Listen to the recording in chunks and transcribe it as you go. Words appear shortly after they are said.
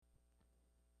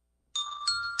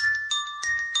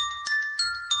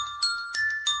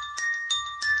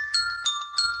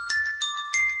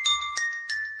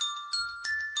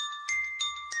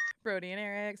Brody and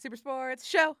Eric, Super Sports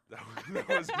Show. That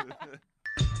was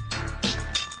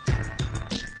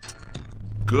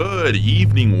Good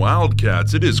evening,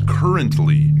 Wildcats. It is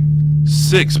currently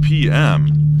 6 p.m.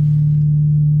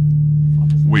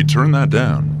 Wait, turn that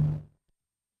down.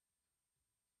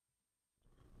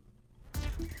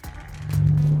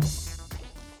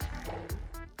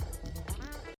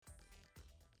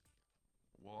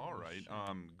 Well, all right.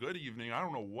 Good evening. I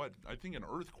don't know what. I think an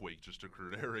earthquake just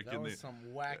occurred, Eric. That was some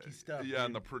wacky stuff. Yeah, dude.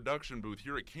 in the production booth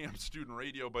here at Camp Student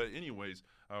Radio. But anyways,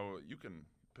 you can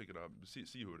pick it up, see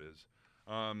who it is.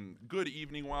 Good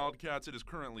evening, Wildcats. It is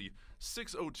currently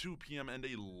 6:02 p.m. and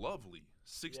a lovely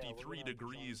 63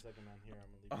 degrees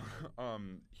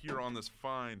here on this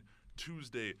fine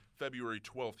Tuesday, February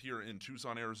 12th here in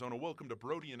Tucson, Arizona. Welcome to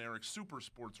Brody and Eric's Super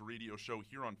Sports Radio Show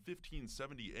here on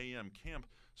 1570 AM Camp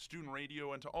Student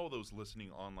Radio, and to all those listening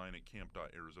online at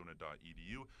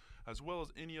camp.arizona.edu, as well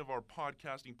as any of our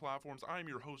podcasting platforms. I'm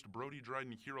your host, Brody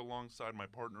Dryden, here alongside my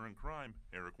partner in crime,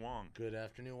 Eric Wong. Good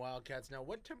afternoon, Wildcats. Now,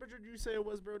 what temperature did you say it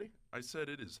was, Brody? I said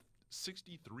it is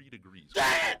 63 degrees.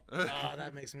 Oh,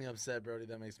 that makes me upset, Brody.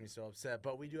 That makes me so upset.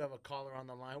 But we do have a caller on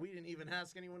the line. We didn't even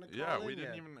ask anyone to call in. Yeah, we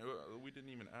didn't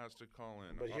even ask to call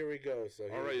in. But here we go. So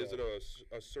all right, is it a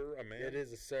sir, a man? It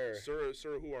is a sir. Sir,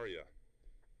 who are you?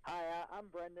 Hi, I'm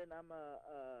Brendan. I'm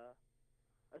a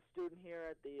student here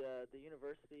at the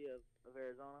University of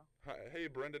Arizona. Hi, hey,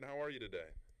 Brendan, how are you today?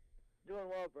 Doing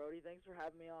well, Brody. Thanks for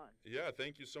having me on. Yeah,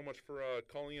 thank you so much for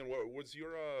calling in. What was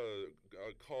your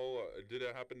call? Did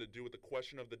it happen to do with the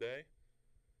question of the day?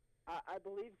 I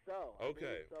believe so.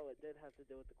 Okay. So it did have to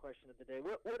do with the question of the day.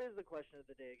 What is the question of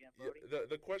the day again, Brody? Yeah,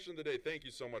 the question of the day. Thank you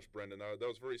so much, Brendan. That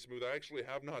was very smooth. I actually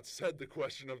have not said the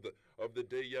question of the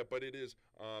day yet, but it is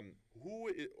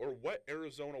what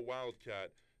Arizona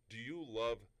Wildcat do you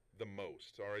love the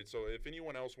most? All right. So if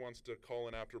anyone else wants to call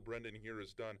in after Brendan here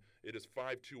is done, it is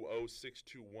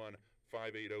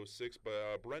 520-621-5806.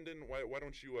 But Brendan, why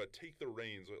don't you take the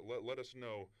reins? Let us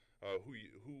know.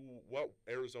 What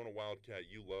Arizona Wildcat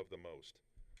you love the most?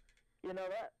 You know,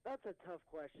 that's a tough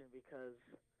question because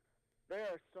there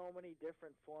are so many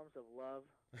different forms of love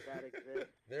that exist.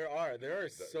 There are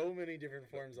so many different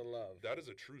forms of love. That is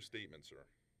a true statement, sir.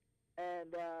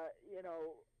 And you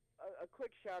know, a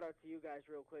quick shout out to you guys,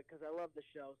 real quick, because I love the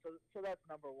show. So that's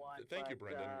number one. Thank you,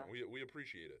 Brendan. We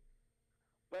appreciate it.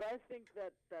 But I think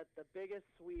that the biggest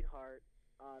sweetheart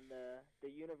on the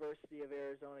University of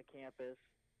Arizona campus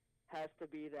has to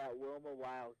be that Wilma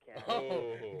Wildcat.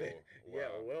 Oh, yeah,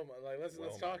 wow. Wilma. Let's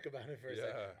talk about it for a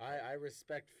second. Yeah. I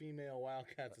respect female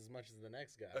Wildcats as much as the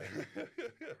next guy,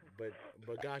 but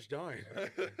gosh darn.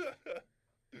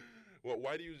 Well,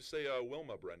 why do you say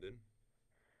Wilma, Brendan?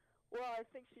 Well, I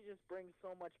think she just brings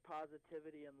so much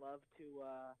positivity and love to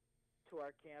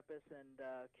our campus and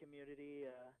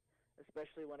community,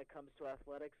 especially when it comes to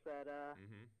athletics. That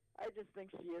I just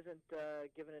think she isn't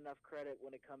given enough credit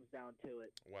when it comes down to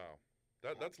it. Wow,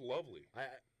 that's lovely.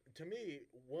 To me,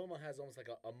 Wilma has almost like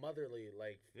a motherly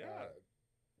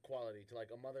quality to like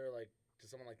a mother to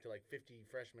someone to 50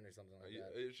 freshmen or something like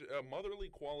that. A motherly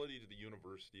quality to the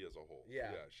university as a whole.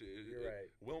 Yeah, you're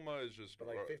right. Wilma is just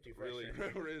 50 really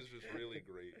freshmen. is just really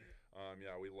great.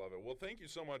 Yeah, we love it. Well, thank you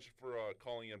so much for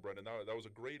calling in, Brendan. That was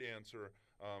a great answer.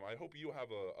 I hope you have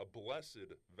a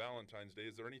blessed Valentine's Day.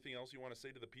 Is there anything else you want to say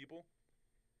to the people?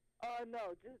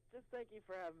 No, just thank you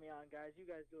for having me on, guys. You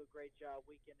guys do a great job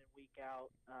week in and week out.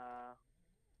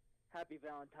 Happy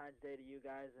Valentine's Day to you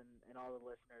guys and all the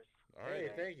listeners. All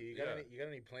right, thank you. You got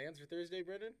any plans for Thursday,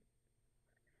 Brendan?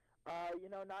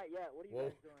 Not yet. What are you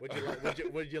guys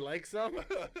doing? Would you like some?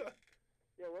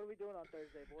 Yeah, what are we doing on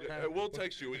Thursday, boys? Yeah, we'll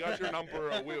text you. We got your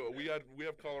number. We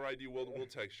have caller ID. We'll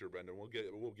text you, Brendan.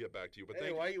 We'll get back to you. But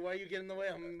why are you getting in the way?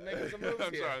 I'm making some moves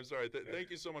here. I'm sorry.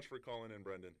 Thank you so much for calling in,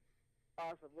 Brendan.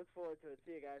 Awesome. Look forward to it.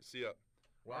 See you guys. See ya.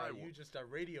 Wow, you just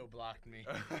radio blocked me.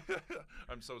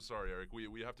 I'm so sorry, Eric.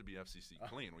 We have to be FCC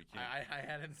clean. We can't. I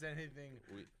hadn't said anything.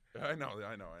 I know.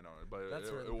 But that's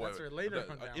for later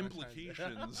on.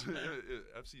 Implications,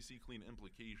 FCC clean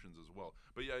implications as well.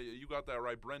 But yeah, you got that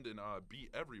right, Brendan.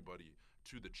 Beat everybody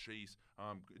to the chase.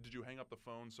 Did you hang up the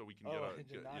phone so we can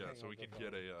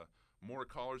get more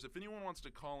callers? If anyone wants to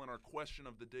call in, our question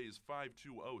of the day is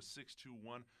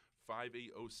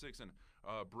 520-621-5806. And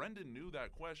Brendan knew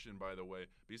that question, by the way,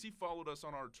 because he followed us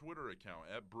on our Twitter account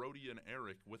at Brody and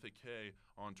Eric with a K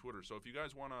on Twitter. So if you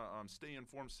guys want to stay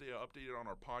informed, stay updated on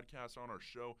our podcast, on our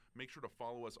show, make sure to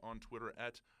follow us on Twitter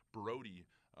at Brody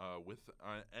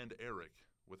and Eric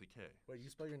with a K. Wait, you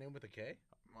spell your name with a K?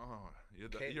 Oh, yeah,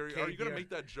 K- are you gonna KVR. make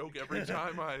that joke every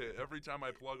time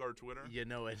I plug our Twitter? You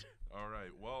know it. All right.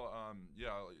 Well,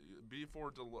 yeah. Be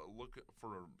forward to look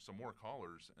for some more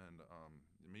callers and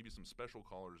maybe some special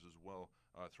callers as well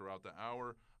throughout the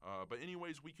hour. But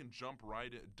anyways, we can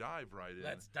dive right in.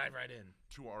 Let's dive right in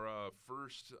to our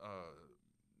first.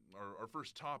 Our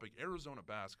first topic, Arizona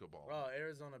basketball. Oh,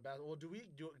 Arizona basketball. Well,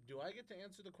 do I get to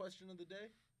answer the question of the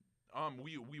day?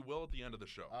 We will at the end of the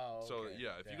show. Oh, okay. So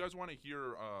yeah, if you guys want to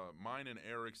hear mine and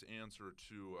Eric's answer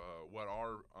to what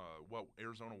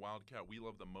Arizona Wildcat we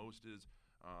love the most is,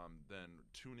 then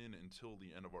tune in until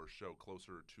the end of our show,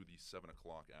 closer to the 7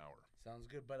 o'clock hour. Sounds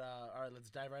good. But all right, let's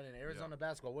dive right in. Arizona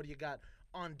basketball. What do you got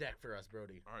on deck for us,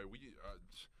 Brody? All right,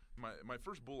 my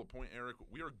first bullet point, Eric,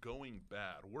 we are going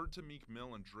bad. Word to Meek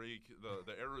Mill and Drake,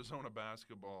 the Arizona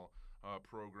basketball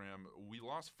program. We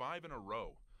lost 5 in a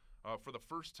row. For the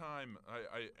first time,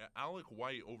 Alec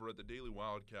White over at the Daily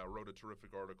Wildcat wrote a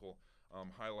terrific article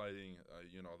highlighting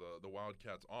the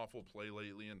Wildcats' awful play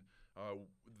lately, and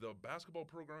the basketball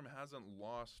program hasn't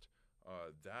lost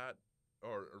that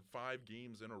or 5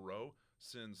 games in a row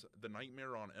since The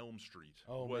Nightmare on Elm Street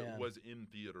was in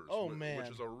theaters. Which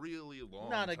is a really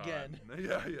long Not time. again.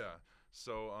 Yeah.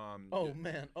 So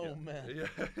man. Yeah.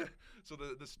 So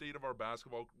the state of our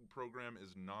basketball program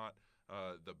is not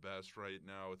the best right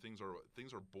now. Things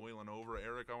are boiling over.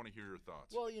 Eric, I want to hear your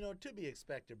thoughts. Well, to be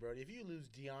expected, Brody. If you lose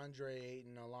DeAndre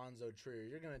Ayton, Alonzo Trier,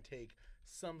 you're going to take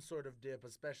some sort of dip,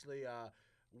 especially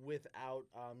without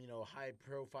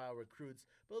high-profile recruits.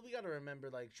 But we got to remember,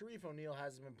 like, Sharif O'Neal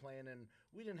hasn't been playing, and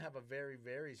we didn't have a very,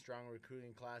 very strong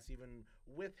recruiting class even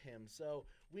with him. So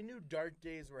we knew dark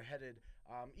days were headed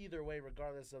either way,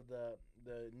 regardless of the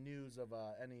news of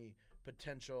any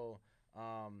potential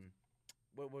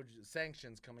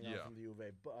sanctions coming out from the U of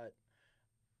A. But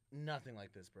nothing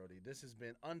like this, Brody. This has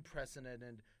been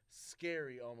unprecedented,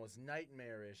 scary, almost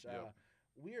nightmarish.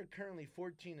 We are currently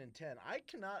 14-10. I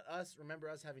cannot remember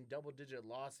us having double-digit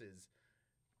losses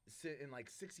in like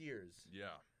 6 years.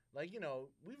 Yeah. Like,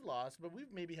 we've lost, but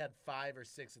we've maybe had 5 or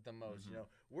 6 at the most. Mm-hmm.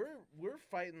 We're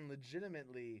fighting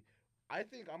legitimately. I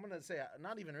think I'm gonna say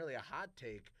not even really a hot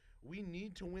take. We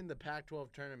need to win the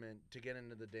Pac-12 tournament to get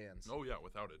into the dance. Oh yeah,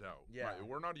 without a doubt. Yeah, right.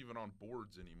 We're not even on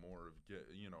boards anymore of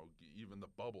even the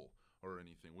bubble or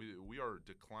anything. We are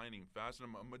declining fast,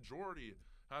 and a majority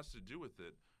has to do with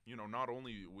it. Not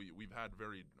only we've had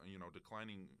very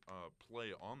declining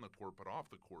play on the court, but off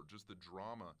the court, just the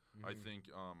drama. Mm-hmm. I think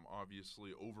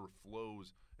obviously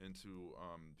overflows into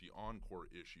the on-court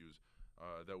issues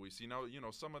that we see now.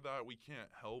 Some of that we can't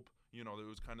help. It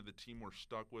was kind of the team we're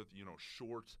stuck with.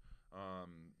 Short.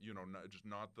 Just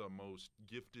not the most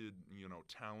gifted.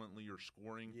 Talently or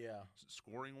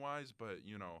scoring wise, but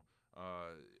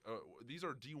these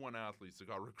are D1 athletes that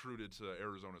got recruited to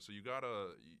Arizona, so you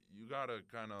gotta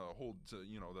kind of hold to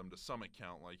them to some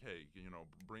account. Like, hey,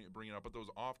 bring it up. But those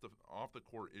off the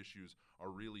court issues are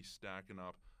really stacking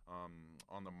up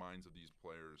on the minds of these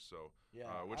players. So which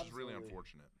absolutely. is really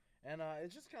unfortunate. And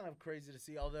it's just kind of crazy to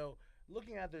see. Although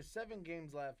looking at there's 7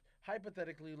 games left.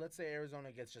 Hypothetically, let's say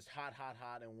Arizona gets just hot,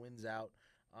 and wins out.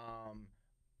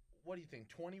 What do you think?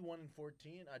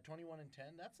 21-14,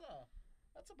 21-10. That's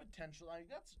a potential.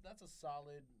 That's a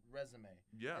solid resume.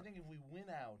 Yeah. I think if we win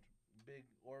out big,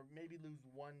 or maybe lose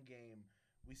 1 game,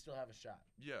 we still have a shot.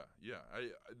 Yeah.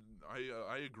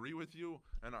 I agree with you,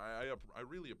 and I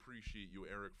really appreciate you,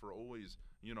 Eric, for always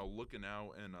looking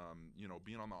out and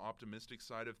being on the optimistic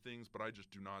side of things. But I just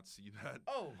do not see that.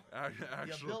 Oh, actually,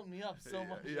 you built me up so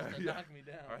much to knock me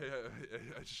down.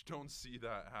 I just don't see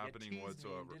that happening you teased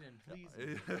whatsoever. Me and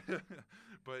didn't please me.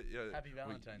 But happy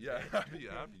Valentine's Day. Yeah, happy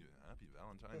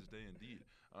Valentine's Day indeed.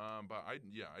 But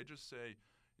I just say.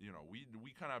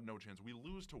 We kind of have no chance. We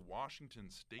lose to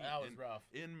Washington State. That was rough.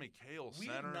 In McHale We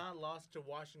Center. have not lost to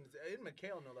Washington in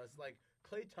McHale, no less. Like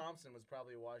Klay Thompson was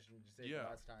probably Washington State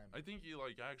last time. I think he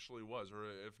actually was, or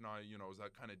if not, it was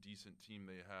that kind of decent team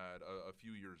they had a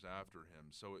few years after him.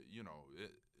 So you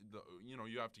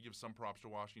have to give some props to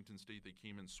Washington State. They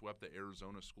came and swept the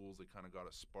Arizona schools. They kind of got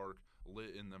a spark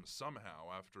lit in them somehow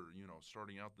after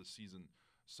starting out the season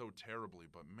so terribly.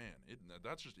 But man,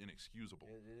 that's just inexcusable.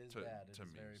 It is to, bad. to it's me.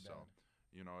 very So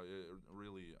bad. it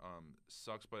really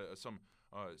sucks. But some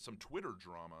Twitter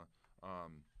drama.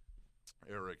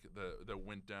 Eric, that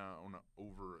went down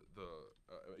over the,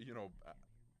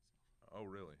 oh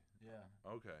really? Yeah.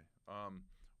 Okay.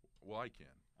 Well, I can.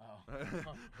 Oh.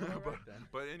 All right, then.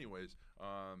 But anyways,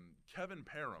 Kevin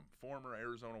Parham, former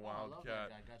Arizona Wildcat. I love that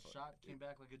guy. Got shot, came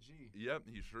back like a G. Yep,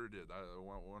 he sure did.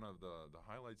 One of the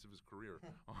highlights of his career,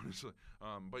 honestly.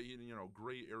 But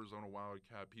great Arizona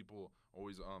Wildcat. People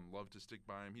always love to stick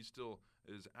by him. He still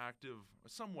is active,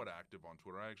 somewhat active on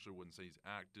Twitter. I actually wouldn't say he's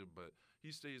active, but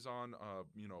he stays on.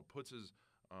 Puts his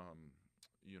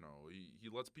he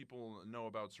lets people know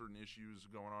about certain issues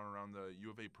going on around the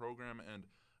U of A program. And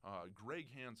Greg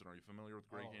Hansen, are you familiar with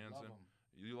Greg Hansen? Love him.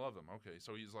 You love him, okay.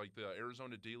 So he's like the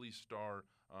Arizona Daily Star,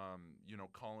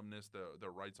 columnist that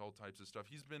writes all types of stuff.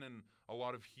 He's been in a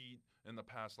lot of heat in the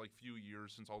past few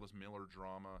years since all this Miller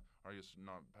drama. I guess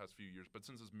not past few years, but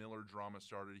since this Miller drama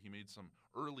started, he made some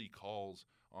early calls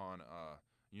on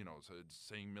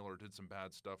saying Miller did some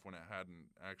bad stuff when it hadn't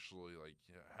actually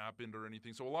happened or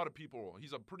anything. So a lot of people,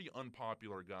 he's a pretty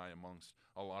unpopular guy amongst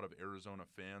a lot of Arizona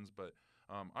fans. But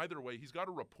either way, he's got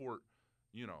to report.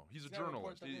 He's a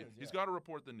journalist. He's got to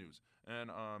report the news. And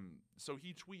so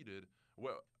he tweeted.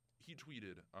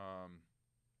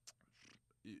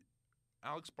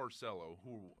 Alex Barcelo,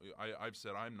 who I've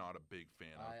said I'm not a big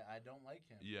fan of. I don't like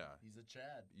him. Yeah. He's a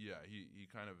Chad. Yeah, he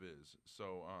kind of is.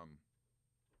 So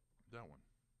that one.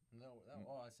 No,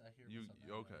 I hear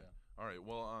something. Okay. Yeah. All right.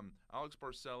 Well, Alex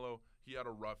Barcelo, he had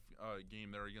a rough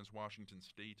game there against Washington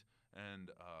State,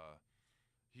 and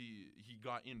he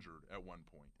got injured at one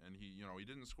point, and he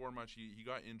didn't score much. He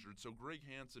got injured. So Greg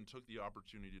Hansen took the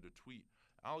opportunity to tweet,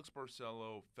 Alex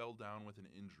Barcelo fell down with an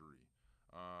injury.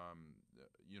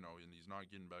 And he's not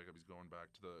getting back up. He's going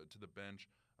back to the bench.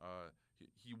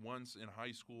 He once in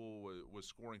high school was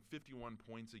scoring 51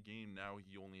 points a game. Now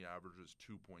he only averages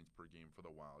 2 points per game for the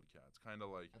Wildcats. Kind of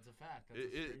like that's a fact.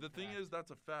 The thing is,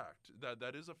 that's a fact.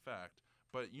 That is a fact.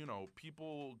 But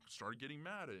people started getting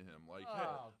mad at him,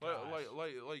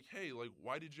 hey,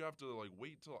 why did you have to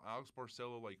wait till Alex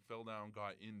Barcelo fell down,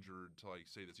 got injured to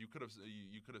say this? You could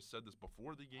have said this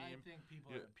before the game. I think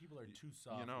people are too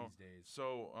soft these days.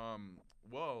 So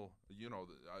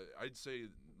I'd say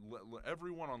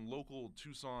everyone on local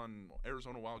Tucson,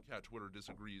 Arizona Wildcat Twitter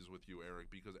disagrees with you,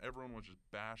 Eric, because everyone was just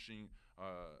bashing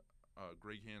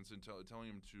Greg Hansen, telling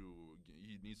him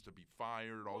he needs to be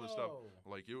fired, all this stuff.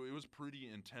 It was pretty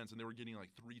intense, and they were getting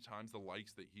 3 times the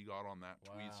likes that he got on that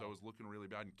tweet, so it was looking really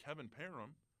bad. And Kevin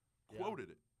Parham quoted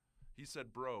it. He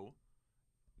said, bro,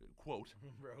 quote,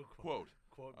 bro,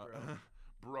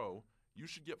 bro, you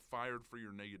should get fired for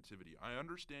your negativity. I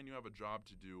understand you have a job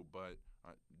to do, but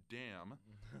damn,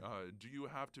 do you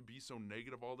have to be so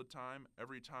negative all the time?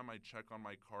 Every time I check on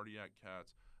my cardiac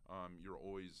cats, you're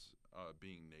always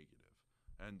being negative.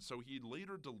 And so he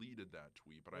later deleted that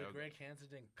tweet. But Greg Hansen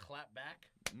didn't clap back?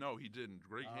 No, he didn't.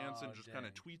 Greg Hansen just kind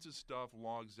of tweets his stuff,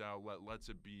 logs out, lets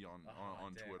it be on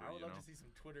Twitter. I would love to see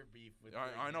some Twitter beef with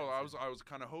I know. I was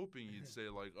kind of hoping he'd say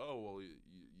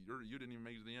you didn't even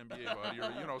make it to the NBA, buddy,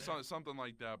 or something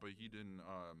like that. But he didn't.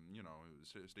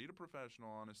 Stayed a professional,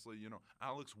 honestly.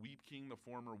 Alex Weepking, the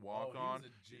former walk-on. He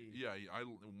was a G. Yeah,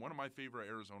 one of my favorite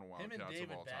Arizona Wildcats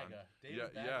of all time. David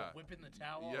Baga whipping the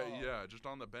towel. Yeah, just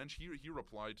on the bench. He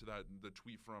replied to the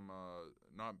tweet from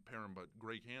not Parham but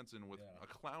Greg Hansen with a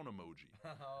clown emoji,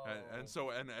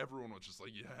 and everyone was just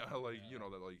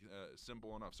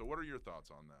simple enough. So what are your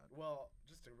thoughts on that? Well,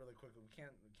 just really quick, we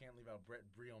can't leave out Brett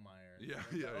Brielmeyer.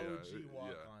 OG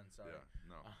walk-on. Sorry. Yeah,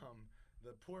 no.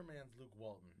 The poor man's Luke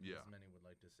Walton, as many would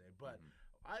like to say, but.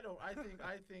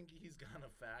 I think he's gone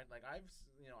a fact. I'm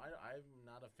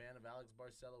not a fan of Alex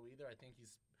Barcelo either. I think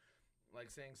he's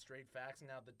saying straight facts.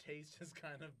 Now the taste is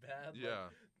kind of bad.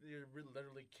 Yeah, you're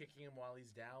literally kicking him while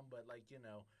he's down. But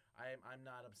I'm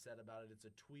not upset about it. It's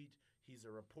a tweet. He's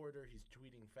a reporter. He's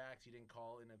tweeting facts. He didn't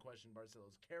call into question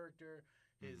Barcelo's character,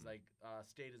 his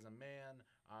state as a man,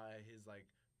 his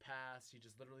past. He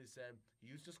just literally said he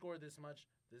used to score this much.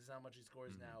 This is how much he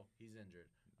scores now. He's injured.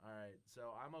 All right,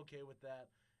 so I'm okay with that,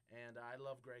 and I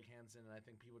love Greg Hansen, and I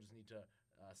think people just need to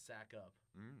sack up.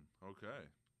 Okay.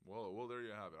 Well, there you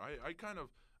have it.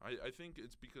 I think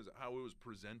it's because how it was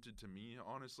presented to me.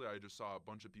 Honestly, I just saw a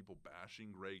bunch of people bashing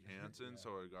Greg Hansen,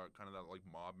 so I got kind of that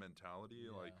mob mentality.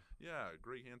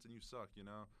 Greg Hansen, you suck,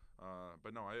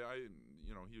 But no,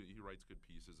 he writes good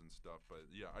pieces and stuff. But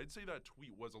yeah, I'd say that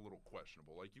tweet was a little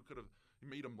questionable. You could have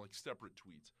made them separate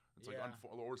tweets. It's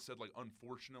or said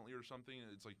unfortunately or something.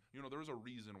 It's there was a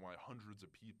reason why hundreds of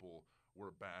people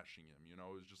were bashing him. It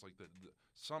was just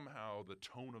somehow the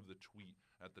tone of the tweet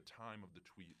at the time of the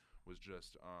tweet was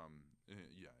just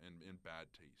in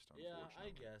bad taste. Unfortunately. Yeah, I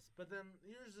guess. But then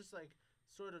here's just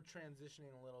sort of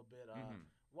transitioning a little bit.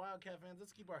 Wildcat fans,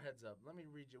 let's keep our heads up. Let me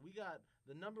read you. We got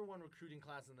the number 1 recruiting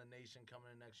class in the nation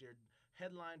coming in next year,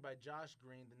 headlined by Josh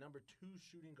Green, the number 2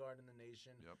 shooting guard in the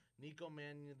nation. Yep. Nico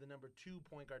Mannion, the number 2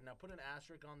 point guard. Now, put an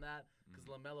asterisk on that because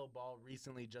LaMelo Ball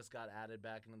recently just got added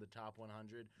back into the top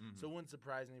 100. So it wouldn't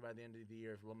surprise me by the end of the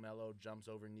year if LaMelo jumps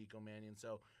over Nico Mannion.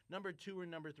 So number 2 or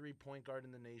number 3 point guard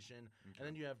in the nation. Okay. And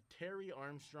then you have Terry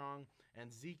Armstrong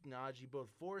and Zeke Naji, both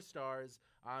 4 stars.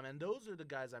 And those are the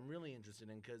guys I'm really interested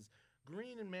in because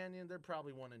Green and Mannion, they're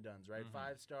probably one and dones, right?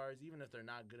 5 stars. Even if they're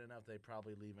not good enough, they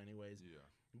probably leave anyways. Yeah.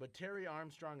 But Terry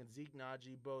Armstrong and Zeke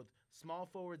Naji, both small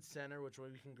forward center, which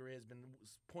we can agree has been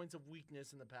points of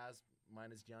weakness in the past,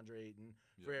 minus DeAndre Ayton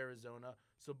for Arizona.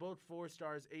 So both 4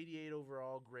 stars, 88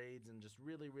 overall grades, and just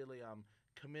really, really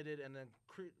committed. And then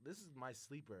this is my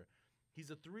sleeper.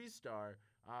 He's a 3-star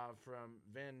from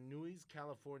Van Nuys,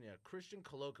 California. Christian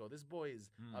Coloco. This boy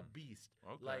is a beast.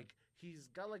 Okay. Like he's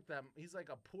got like that. He's like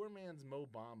a poor man's Mo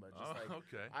Bamba. Just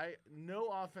okay.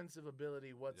 No offensive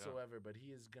ability whatsoever, but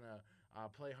he is gonna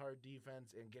play hard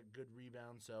defense and get good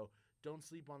rebounds. So don't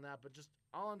sleep on that. But just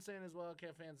all I'm saying is,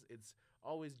 Wildcat fans, it's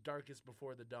always darkest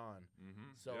before the dawn.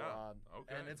 So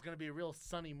okay. and it's gonna be a real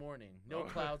sunny morning. No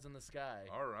clouds in the sky.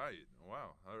 All right.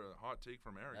 Wow. A hot take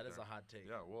from Eric. That is there. a hot take.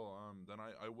 Yeah. Well, then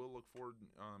I will look forward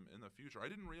in the future. I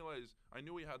didn't realize. I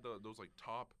knew we had those like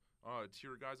top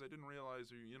tier guys. I didn't realize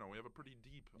we have a pretty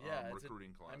deep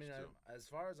recruiting class. I mean, too. as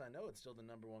far as I know, it's still the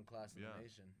number 1 class in the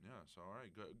nation. Yeah. So all right.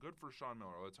 Good for Sean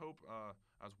Miller. Let's hope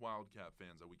as Wildcat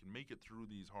fans that we can make it through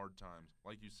these hard times.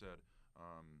 Like you said,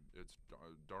 it's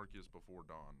darkest before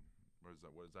dawn. What is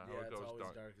that? How it goes?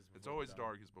 It's always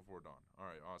darkest before before dawn. All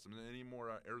right, awesome. Any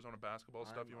more Arizona basketball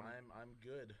stuff you want? I'm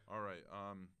good. All right.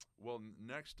 Well,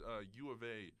 next U of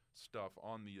A stuff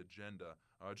on the agenda.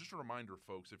 Just a reminder,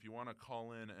 folks, if you want to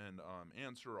call in and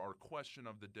answer our question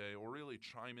of the day, or really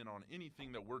chime in on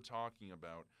anything that we're talking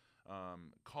about,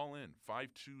 call in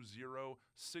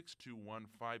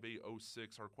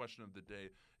 520-621-5806. Our question of the day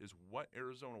is, what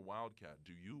Arizona Wildcat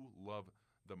do you love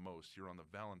the most here on the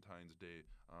Valentine's Day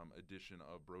edition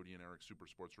of Brody and Eric Super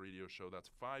Sports Radio Show? That's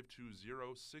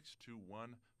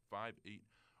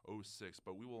 520-621-5806.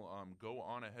 But we will go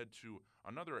on ahead to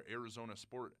another Arizona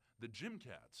sport, the Gym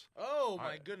Cats. Oh,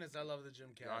 my goodness, I love the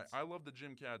Gym Cats. I love the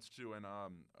Gym Cats, too. And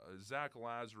Zach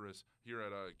Lazarus here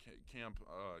at Camp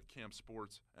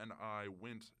Sports and I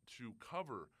went to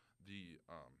cover the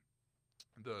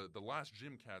last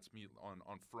Gym Cats meet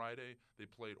on Friday. They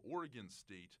played Oregon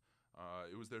State.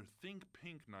 It was their Think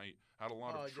Pink night. Had a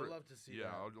lot of you'll love to see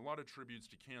that. a lot of tributes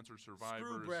to cancer survivors.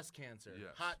 Screw breast cancer.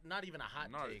 Yes. Not even a hot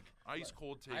take. Ice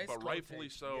cold take, Ice but cold rightfully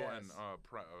take, so, yes. and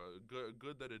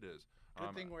good that it is.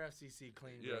 Good thing we're FCC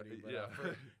clean, yeah, Brody. But, yeah.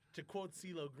 To quote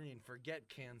CeeLo Green, forget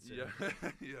cancer.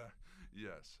 Yeah,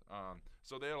 yes.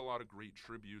 So they had a lot of great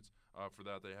tributes for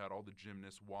that. They had all the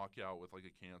gymnasts walk out with like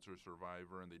a cancer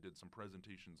survivor, and they did some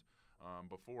presentations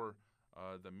before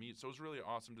the meet. So it was really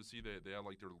awesome to see they had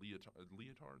like their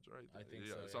leotards, right? I think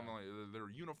so, yeah. Something like their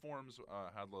uniforms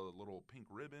had a little pink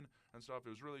ribbon and stuff. It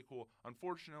was really cool.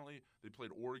 Unfortunately, they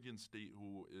played Oregon State,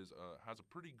 who has a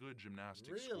pretty good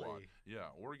gymnastics squad. Yeah,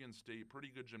 Oregon State, pretty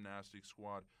good gymnastics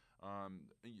squad.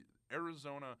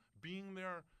 Arizona being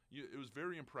there, it was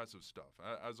very impressive stuff.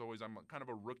 As always, I'm kind of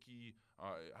a rookie.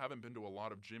 Haven't been to a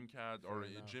lot of gymcats or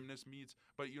gymnast meets,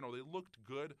 but they looked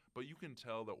good. But you can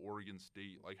tell that Oregon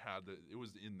State it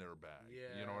was in their bag.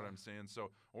 Yeah. You know what I'm saying?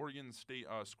 So Oregon State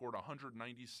scored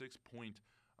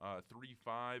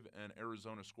 196.35, and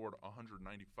Arizona scored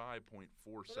 195.475.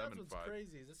 That's what's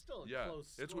crazy. It's still a close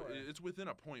score. It's within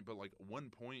a point, but like 1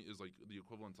 point is like the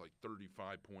equivalent to like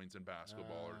 35 points in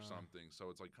basketball or something. So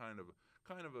it's like kind of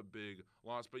a big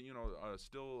loss, but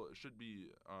still should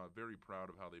be very proud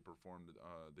of how they performed.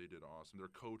 They did awesome. Their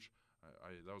coach,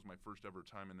 that was my first ever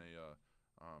time in a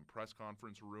press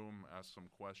conference room, asked some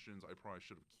questions. I probably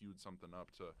should have queued something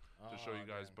up to show you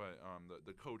guys, but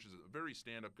the coach is a very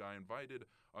stand-up guy. Invited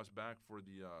us back for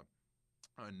the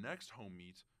next home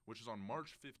meet, which is on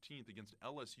March 15th against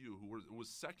LSU, who was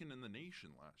second in the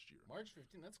nation last year. March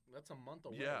 15th, that's a month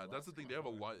away. Yeah, that's the thing. They have a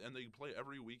lot, and they play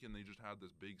every week, and they just had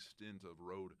this big stint of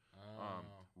road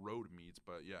meets.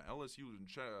 But yeah, LSU,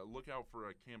 look out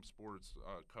for Camp Sports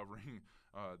covering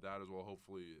that as well.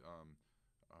 Hopefully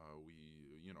we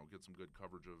get some good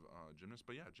coverage of gymnasts.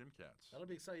 But yeah, Gym Cats. That'll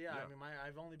be exciting. Yeah. I mean,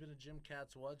 I've only been to Gym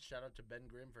Cats once. Shout out to Ben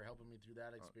Grimm for helping me through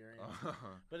that experience.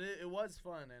 But it was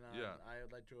fun, and I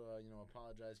would like to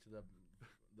apologize to the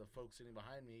folks sitting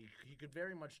behind me. He could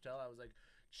very much tell I was like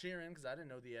cheering because I didn't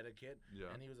know the etiquette. Yeah.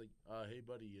 And he was like, "Hey,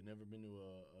 buddy, you never been to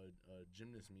a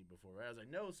gymnast meet before?" Right? I was like,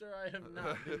 "No, sir, I have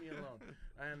not. Leave me alone."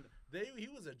 And he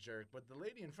was a jerk, but the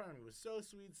lady in front of me was so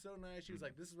sweet, so nice. She was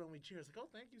like, "This is when we cheer." I was like, "Oh,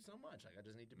 thank you so much. Like, I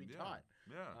just need to be taught."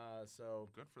 Yeah. So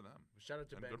good for them. shout out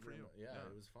to And Ben good for Grimm. you. Yeah,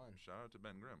 it was fun. Shout out to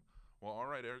Ben Grimm. Well, all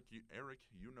right, Eric.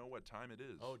 You know what time it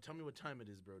is. Oh, tell me what time it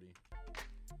is, Brody.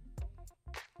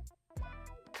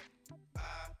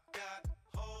 I've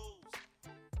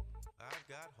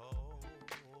got holes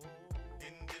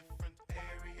in different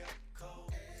area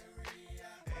codes.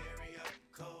 Area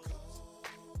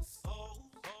codes.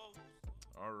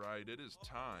 All right, it is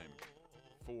time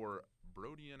for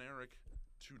Brody and Eric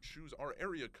to choose our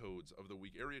area codes of the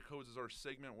week. Area codes is our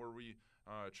segment where we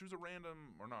choose a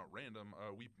random, or not random,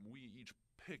 we each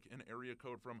pick an area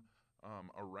code from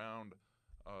around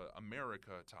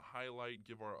America to highlight,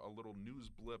 give a little news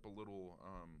blip, a little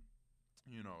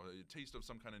a taste of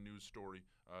some kind of news story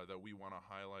that we want to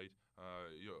highlight.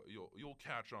 You'll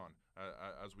catch on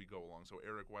as we go along. So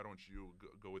Eric, why don't you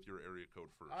go with your area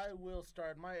code first? I will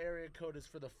start. My area code is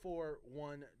for the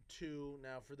 412.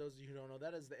 Now, for those of you who don't know,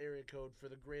 that is the area code for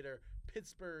the greater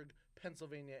Pittsburgh,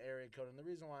 Pennsylvania area code. And the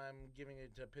reason why I'm giving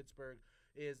it to Pittsburgh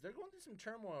is they're going through some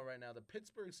turmoil right now. The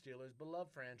Pittsburgh Steelers,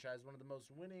 beloved franchise, one of the most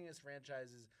winningest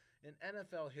franchises in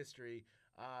NFL history.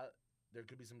 There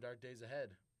could be some dark days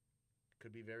ahead.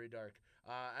 Could be very dark.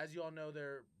 As you all know,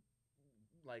 their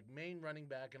main running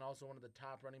back and also one of the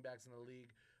top running backs in the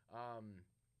league,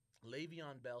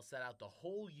 Le'Veon Bell, sat out the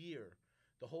whole year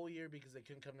because they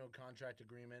couldn't come to a contract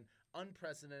agreement.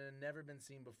 Unprecedented, never been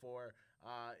seen before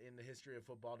in the history of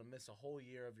football to miss a whole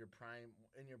year of your prime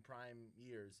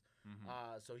years.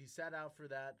 Mm-hmm. So he sat out for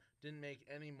that, didn't make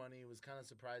any money. It was kind of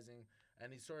surprising,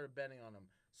 and he's sort of betting on him.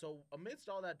 So amidst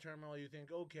all that turmoil, you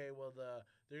think, okay, well,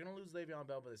 they're going to lose Le'Veon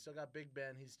Bell, but they still got Big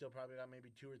Ben. He's still probably got maybe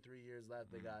 2 or 3 years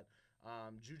left. Mm-hmm. They got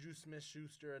Juju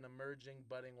Smith-Schuster, an emerging,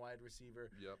 budding wide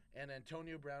receiver. Yep. And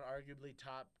Antonio Brown, arguably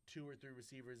top 2 or 3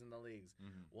 receivers in the leagues.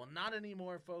 Mm-hmm. Well, not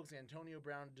anymore, folks. Antonio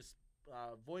Brown just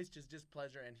voiced his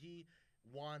displeasure, and he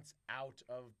wants out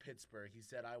of Pittsburgh. He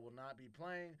said, "I will not be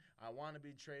playing. I want to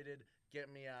be traded. Get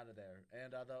me out of there."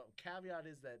 And the caveat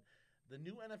is that the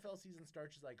new NFL season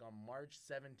starts on March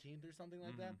 17th or something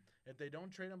like that. If they don't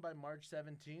trade him by March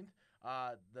 17th,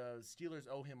 the Steelers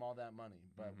owe him all that money.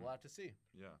 But we'll have to see.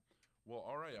 Yeah. Well,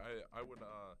 all right. I would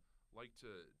like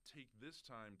to take this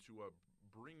time to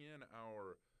bring in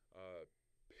our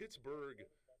Pittsburgh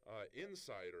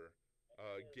insider.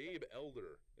 Gabe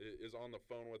Elder is on the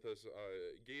phone with us.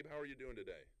 Gabe, how are you doing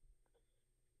today?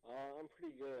 I'm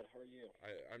pretty good. How are you?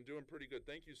 I'm doing pretty good.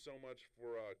 Thank you so much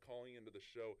for calling into the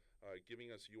show, giving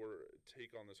us your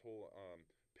take on this whole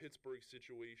Pittsburgh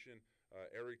situation.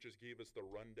 Eric just gave us the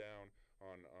rundown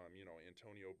on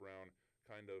Antonio Brown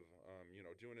kind of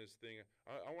doing his thing.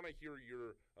 I want to hear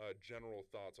your general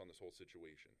thoughts on this whole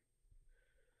situation.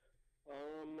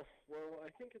 Well, I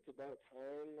think it's about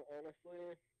time,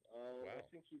 honestly. Wow. I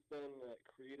think he's been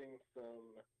creating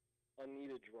some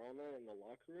unneeded drama in the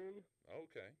locker room.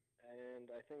 Okay. And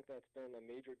I think that's been a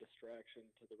major distraction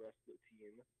to the rest of the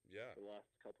team. Yeah. For the last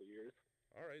couple years.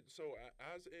 All right. So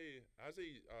as a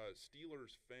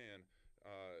Steelers fan,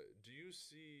 do you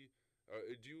see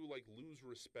do you lose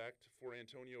respect for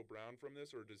Antonio Brown from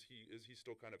this, or is he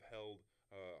still kind of held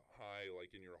high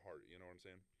in your heart? You know what I'm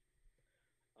saying?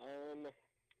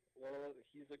 Well,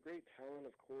 he's a great talent,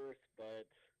 of course,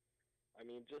 but I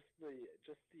mean, just the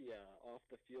off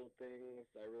the field things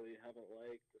I really haven't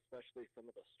liked, especially some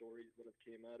of the stories that have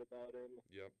came out about him.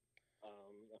 Yep.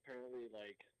 Apparently,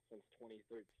 since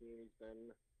 2013, he's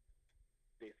been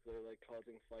basically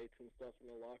causing fights and stuff in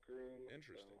the locker room.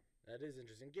 Interesting. So. That is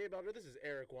interesting. Gabe Elder, this is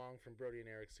Eric Wong from Brody and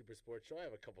Eric Super Sports Show. I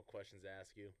have a couple questions to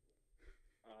ask you.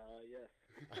 Yes.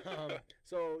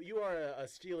 So you are a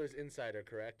Steelers insider,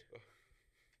 correct?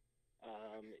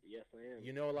 Yes, I am.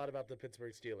 You know a lot about the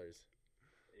Pittsburgh Steelers.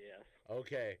 Yes.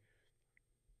 Okay.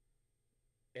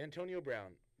 Antonio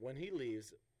Brown, when he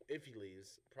leaves, if he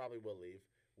leaves, probably will leave,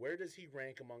 where does he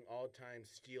rank among all-time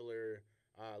Steeler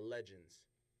legends?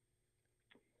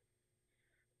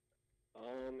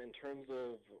 In terms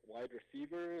of wide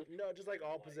receivers? No, just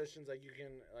all positions. You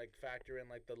can factor in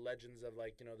the legends of the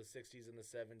 60s and the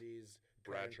 70s.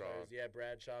 Bradshaw. Yeah,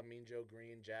 Bradshaw, Mean Joe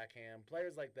Green, Jack Ham,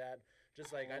 players like that.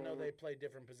 Just I know they play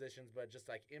different positions, but just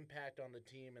impact on the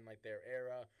team and their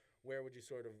era. Where would you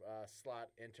sort of slot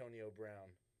Antonio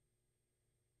Brown?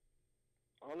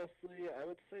 Honestly, I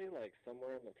would say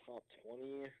somewhere in the top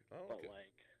 20, Oh, okay. but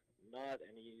not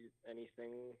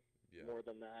anything more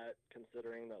than that,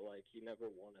 considering that he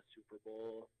never won a Super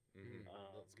Bowl. Mm-hmm.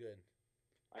 That's good.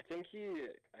 I think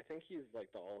he's like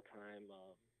the all-time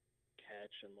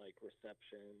catch and like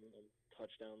reception and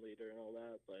touchdown leader and all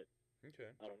that. But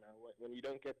Okay. I don't know when you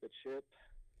don't get the chip.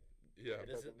 Yeah.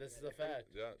 This is a fact.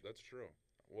 Yeah, that's true.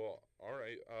 Well, all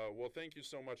right. Well, thank you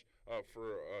so much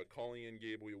for calling in,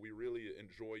 Gabe. We really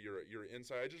enjoy your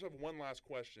insight. I just have one last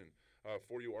question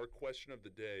for you. Our question of the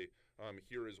day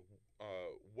here is,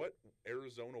 what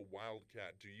Arizona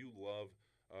Wildcat do you love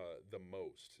the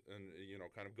most? And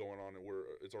kind of going on,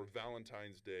 it's our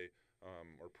Valentine's Day,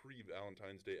 our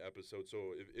pre-Valentine's Day episode.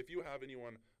 So if you have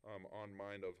anyone on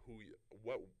mind of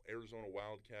what Arizona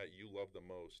Wildcat you love the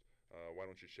most, why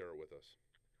don't you share it with us?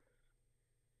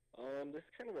 This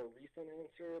is kind of a recent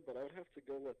answer, but I would have to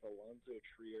go with Alonzo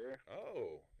Trier.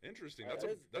 Oh, interesting. That's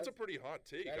That's a pretty hot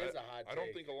take. That is a hot take. I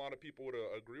don't think a lot of people would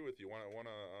agree with you. Want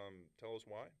to tell us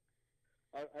why?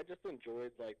 I just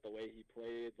enjoyed like the way he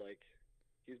played. Like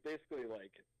he's basically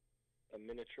like a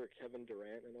miniature Kevin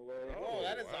Durant in a way. Oh,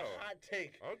 that is wow. a hot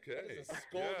take. Okay. That is a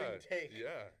scolding take.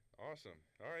 Yeah. Awesome.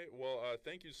 All right. Well,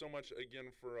 thank you so much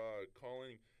again for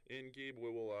calling in, Gabe. We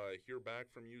will hear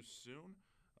back from you soon.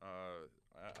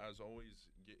 As always,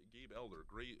 Gabe Elder,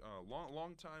 great,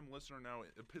 long time listener now,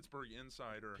 a Pittsburgh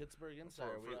insider. Pittsburgh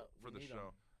insider for the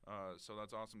show. So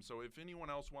that's awesome. So if anyone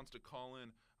else wants to call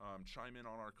in, chime in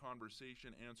on our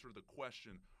conversation, answer the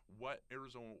question: What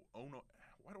Arizona?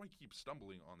 Why do I keep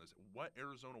stumbling on this? What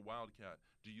Arizona Wildcat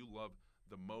do you love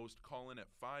the most? Call in at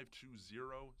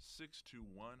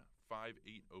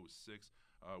 520-621-5806.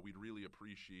 We'd really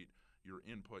appreciate your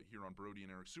input here on Brody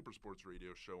and Eric Super Sports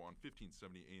Radio Show on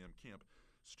 1570 AM Camp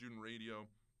Student Radio.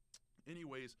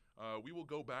 Anyways, we will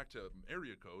go back to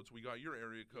area codes. We got your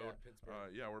area code. Yeah,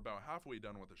 Pittsburgh. We're about halfway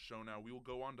done with the show now. We will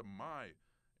go on to my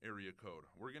area code.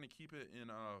 We're going to keep it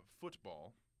in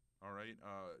football. All right.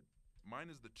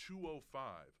 Mine is the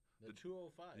 205. The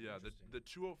 205. Yeah, Interesting. the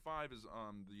 205 is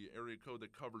the area code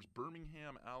that covers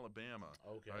Birmingham, Alabama.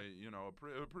 Okay.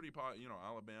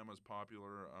 Alabama's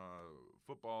popular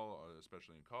football,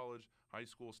 especially in college, high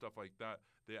school, stuff like that.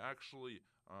 They actually,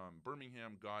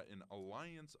 Birmingham got an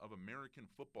Alliance of American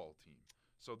Football team.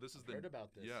 So this is heard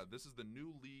about this. Yeah, this is the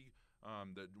new league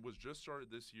that was just started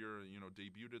this year.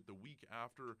 Debuted the week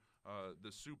after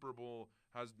the Super Bowl.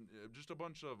 Has just a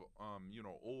bunch of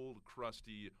old,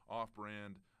 crusty,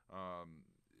 off-brand.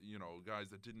 Guys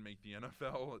that didn't make the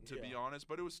NFL, to be honest,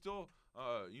 but it was still,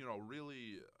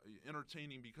 really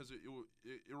entertaining because it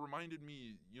reminded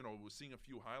me, seeing a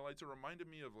few highlights, it reminded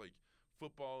me of like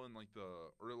football and like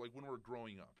when we're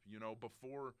growing up,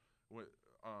 before, the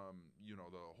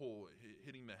whole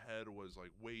hitting the head was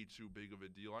like way too big of a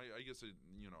deal. I guess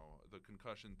the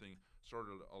concussion thing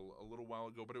started a little while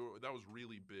ago, but that was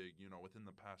really big, within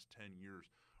the past 10 years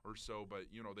or so.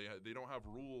 But they don't have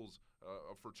rules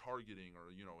for targeting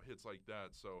or hits like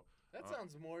that. So that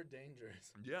sounds more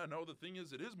dangerous. Yeah, no, the thing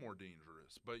is, it is more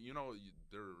dangerous. But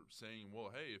they're saying, well,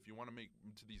 hey, if you want to make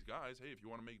to these guys, hey, if you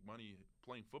want to make money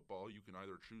playing football, you can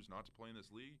either choose not to play in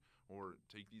this league or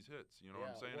take these hits. You know what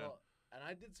I'm saying? Well, and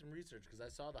I did some research because I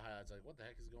saw the highlights. Like, what the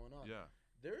heck is going on? Yeah.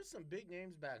 There's some big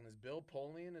names back in this. Bill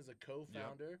Polian is a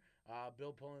co-founder. Yep.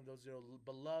 Bill Polian, those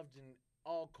beloved in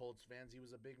all Colts fans. He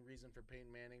was a big reason for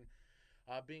Peyton Manning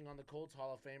being on the Colts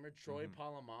Hall of Famer. Troy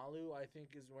Polamalu, I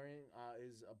think, is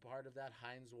a part of that.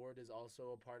 Hines Ward is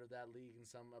also a part of that league in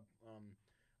some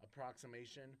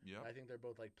approximation. Yeah. I think they're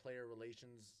both like player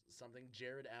relations something.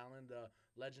 Jared Allen, the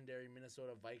legendary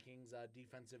Minnesota Vikings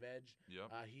defensive edge.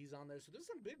 Yep. He's on there. So there's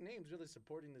some big names really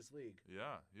supporting this league.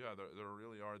 Yeah, there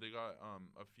really are. They got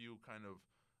a few kind of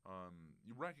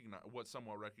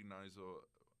somewhat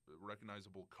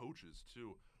recognizable coaches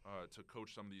too to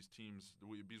coach some of these teams.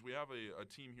 Because we have a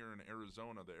team here in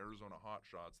Arizona, the Arizona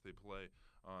Hotshots. They play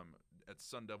at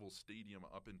Sun Devil Stadium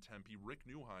up in Tempe. Rick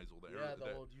Neuheisel, the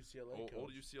old UCLA coach.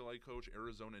 Old UCLA coach,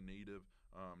 Arizona native.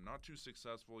 Not too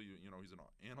successful. He's an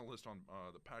analyst on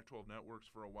the Pac-12 networks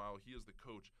for a while. He is the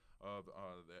coach of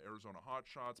the Arizona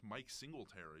Hotshots. Mike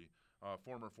Singletary,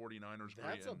 former 49ers great.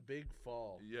 That's a big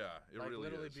fall. Yeah, it really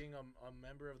literally is. being a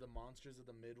member of the Monsters of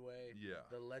the Midway. Yeah.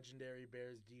 The legendary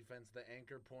Bears defense, the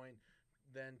anchor point,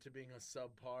 then to being a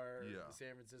subpar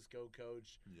San Francisco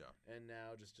coach. Yeah. And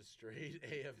now just a straight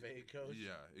AFA coach.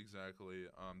 Yeah, exactly.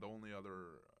 The only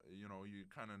other, you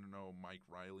kind of know Mike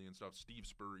Riley and stuff. Steve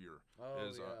Spurrier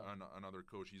is another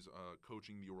coach. He's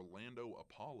coaching the Orlando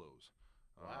Apollos.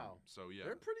 Wow. So yeah,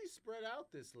 they're pretty spread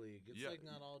out this league. It's like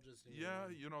not all just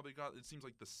they got. It seems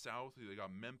like the South. They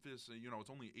got Memphis. It's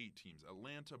only 8 teams: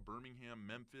 Atlanta, Birmingham,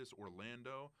 Memphis,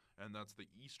 Orlando, and that's the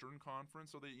Eastern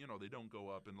Conference. So they don't go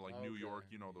up in like New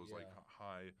York. Those like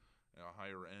high,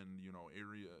 higher end,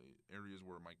 areas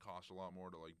where it might cost a lot more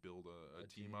to like build a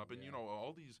team up, and yeah.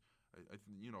 all these.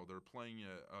 They're playing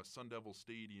at Sun Devil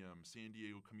Stadium, San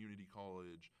Diego Community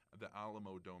College, the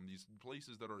Alamo Dome. These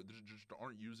places that just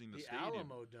aren't using the stadium.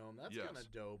 Alamo Dome, that's Yes. kind of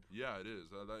dope. Yeah, it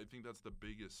is. I think that's the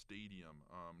biggest stadium.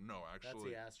 No,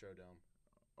 actually, That's the Astrodome.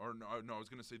 or no, I was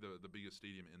gonna say the biggest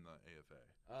stadium in the AFA.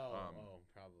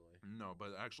 Probably. No,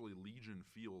 but actually Legion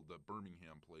Field that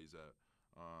Birmingham plays at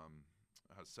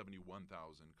has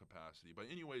 71,000 capacity. But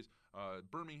anyways,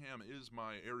 Birmingham is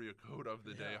my area code of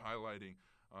the day, highlighting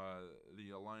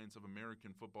the Alliance of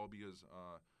American Football, because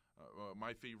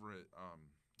my favorite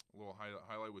little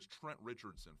highlight was Trent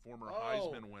Richardson, former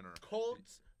Heisman winner.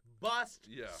 Colts bust.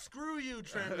 Yeah. Screw you,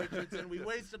 Trent Richardson. We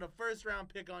wasted a first-round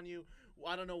pick on you.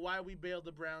 I don't know why we bailed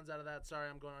the Browns out of that. Sorry,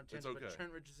 I'm going on a tangent. okay. But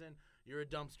Trent Richardson, you're a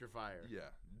dumpster fire.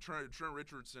 Yeah, Trent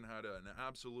Richardson had an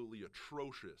absolutely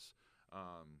atrocious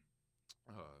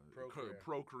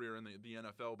pro career in the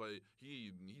NFL, but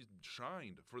he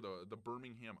shined for the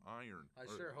Birmingham Iron. I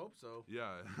sure hope so.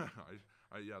 Yeah,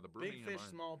 the Birmingham Big fish,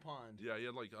 Iron. small pond. Yeah, he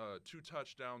had like 2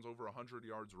 touchdowns, over 100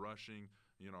 yards rushing.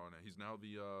 And he's now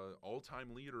the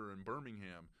all-time leader in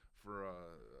Birmingham for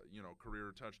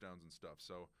career touchdowns and stuff.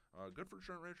 So good for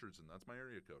Trent Richardson. That's my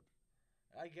area code.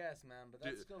 I guess, man, but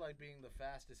that's still like being the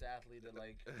fastest athlete at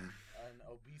like an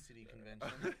obesity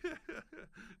convention.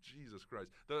 Jesus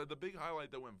Christ! The big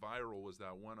highlight that went viral was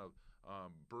that one of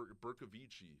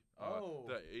Berkovici,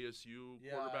 the ASU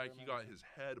quarterback. He got his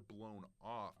head blown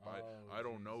off by I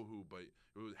don't know who, but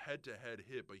it was head-to-head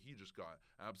hit. But he just got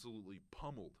absolutely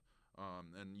pummeled.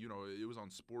 And it was on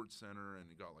Sports Center, and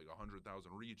it got like 100,000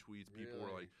 retweets. People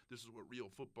were like, "This is what real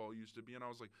football used to be," and I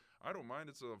was like, "I don't mind.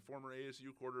 It's a former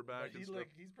ASU quarterback." But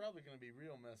he's probably gonna be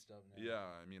real messed up now. Yeah,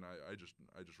 I mean, I just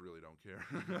really don't care.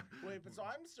 Wait, but so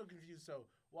I'm still confused. So,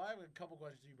 I have a couple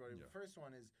questions to you, Brody. Yeah. The first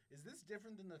one is this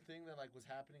different than the thing that like was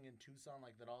happening in Tucson,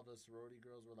 like that all the sorority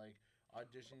girls were like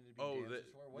auditioning to be dancers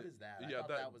for? What is that? I thought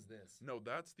that was this. No,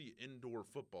 that's the indoor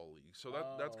football league. So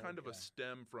that's kind of a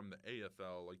stem from the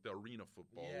AFL, like the Arena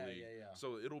Football League. Yeah.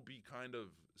 So it'll be kind of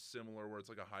similar, where it's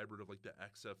like a hybrid of like the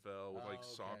XFL with like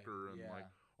soccer and like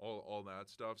all that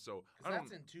stuff. So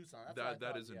that's in Tucson.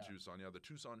 That is in Tucson. Yeah, the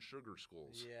Tucson Sugar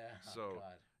Skulls. Yeah. So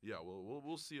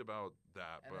we'll see about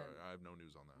that, but I have no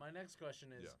news on that. My next question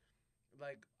is,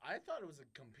 like, I thought it was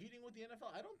competing with the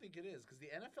NFL. I don't think it is, because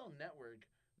the NFL Network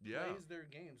plays their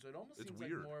game, so it almost seems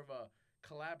weird. like more of a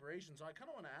collaboration. So I kind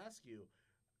of want to ask you,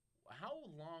 how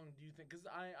long do you think? Because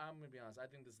I'm gonna be honest, I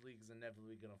think this league is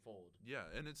inevitably gonna fold. Yeah,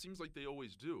 and it seems like they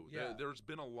always do. Yeah. There's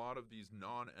been a lot of these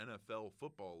non-NFL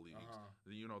football leagues.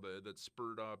 That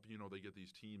spurred up. They get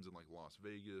these teams in like Las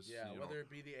Vegas. Yeah, whether it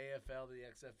be the AFL, the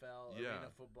XFL,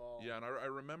 Arena Football. Yeah, and I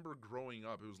remember growing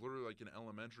up. It was literally like in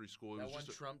elementary school. It was one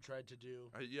just Trump tried to do.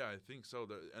 I think so.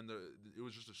 It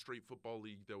was just a straight football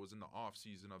league that was in the off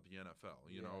season of the NFL.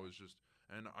 It was just,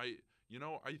 and I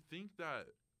think that.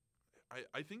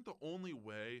 I think the only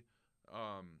way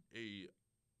a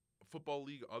football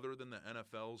league other than the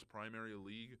NFL's primary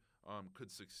league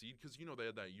could succeed, because they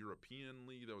had that European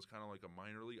league that was kind of like a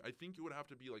minor league. I think it would have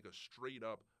to be like a straight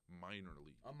up minor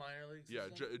league. A minor league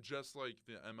system? Yeah, just like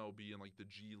the MLB and like the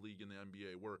G League and the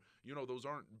NBA, where those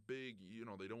aren't big.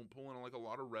 They don't pull in like a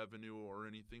lot of revenue or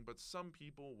anything, but some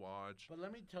people watch. But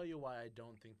let me tell you why I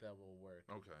don't think that will work.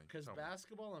 Okay. Because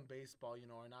basketball and baseball,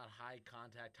 are not high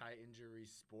contact, high injury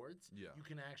sports. Yeah. You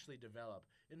can actually develop.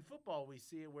 In football, we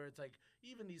see it where it's like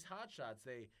even these hot shots,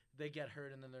 they get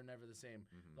hurt and then they're never the same.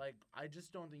 Mm-hmm. Like, I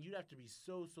just don't think you'd have to be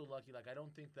so lucky. Like, I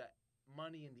don't think that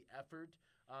money and the effort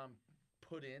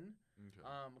put in,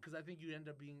 because I think you'd end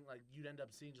up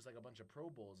seeing just like a bunch of Pro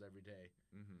Bowls every day.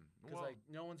 Because like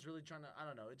no one's really trying to. I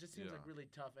don't know. It just seems like really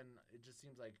tough, and it just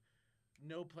seems like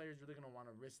no player's really going to want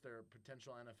to risk their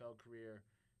potential NFL career.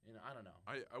 I don't know.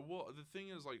 Well, the thing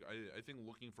is, like, I think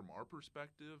looking from our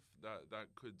perspective, that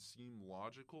could seem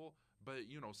logical, but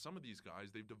some of these guys,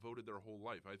 they've devoted their whole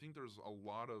life. I think there's a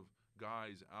lot of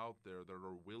guys out there that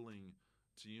are willing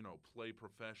to play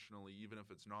professionally, even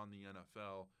if it's not in the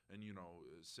NFL, and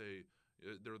say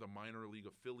they're the minor league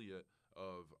affiliate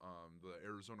of the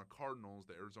Arizona Cardinals.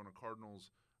 The Arizona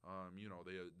Cardinals,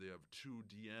 they have 2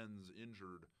 DNs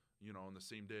injured. On the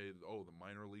same day, the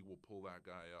minor league will pull that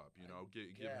guy up.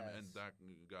 Give him, and that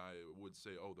guy would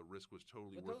say, the risk was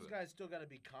totally worth it. But those guys still got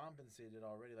to be compensated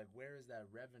already. Like, where is that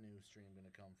revenue stream going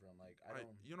to come from? Like, I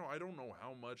don't know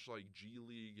how much like G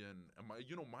League and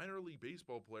minor league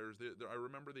baseball players. I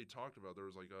remember they talked about there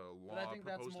was like a law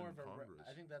proposed in Congress.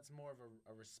 I think that's more of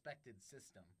a respected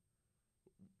system.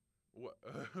 What?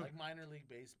 Like minor league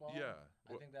baseball. Yeah.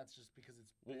 I think that's just because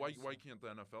it's. Well, why can't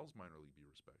the NFL's minor league be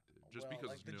respected? Just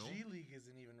because like it's new? the G League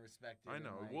isn't even respected. I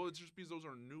know. Like, Well, it's just because those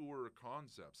are newer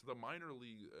concepts. The minor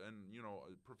league and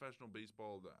professional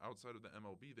baseball outside of the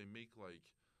MLB, they make like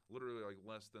literally like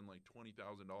less than like $20,000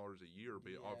 a year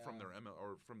from their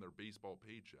or from their baseball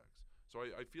paychecks. So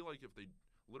I feel like if they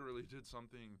literally did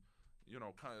something,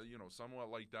 somewhat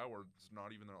like that, where it's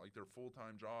not even their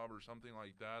full-time job or something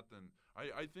like that, then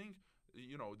I think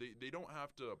they don't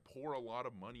have to pour a lot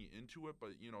of money into it,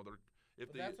 but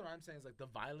that's what I'm saying is like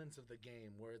the violence of the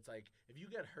game, where it's like if you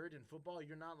get hurt in football,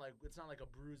 you're not like it's not like a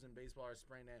bruise in baseball or a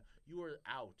sprained ankle. You are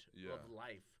out of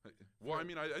life. Well, I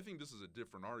mean, I think this is a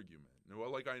different argument.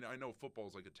 Well, like I know football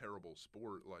is like a terrible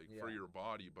sport, for your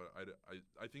body, but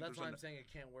I think that's why I'm saying it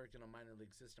can't work in a minor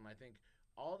league system. I think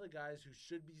all the guys who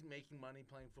should be making money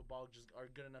playing football just are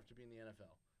good enough to be in the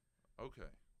NFL.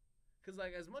 Okay. Because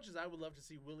like as much as I would love to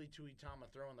see Willie Tuitama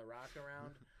throwing the rock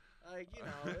around.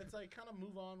 It's like kind of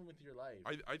move on with your life.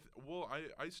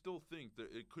 I still think that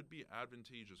it could be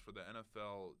advantageous for the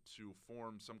NFL to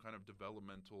form some kind of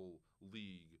developmental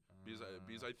league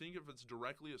because I think if it's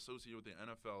directly associated with the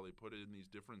NFL, they put it in these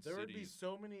different cities. There would be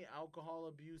so many alcohol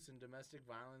abuse and domestic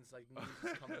violence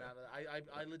news coming out of that.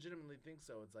 I legitimately think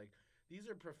so. It's like these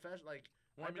are professional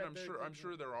Well, I mean, I'm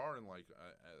sure there are in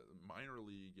minor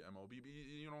league MLB.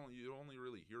 You only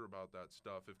really hear about that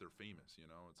stuff if they're famous.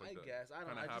 It's like I guess I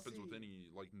don't know. Kind of happens with any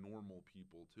normal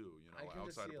people too.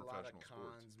 Outside of professional sports. I can just see a lot of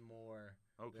cons more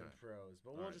than pros,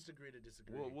 but we'll just agree to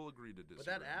disagree. We'll agree to disagree.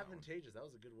 But that advantageous, that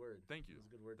was a good word. Thank you. That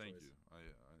was a good word. Thank you.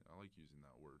 I like using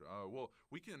that word. Well,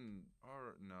 we can.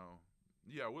 No.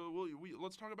 Yeah,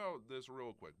 let's talk about this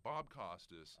real quick. Bob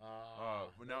Costas,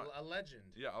 now a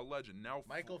legend. Yeah, a legend. Now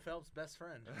Michael Phelps' best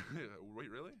friend. Wait,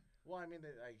 really? Well, I mean,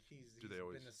 he's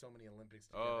been to so many Olympics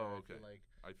together. Oh, okay.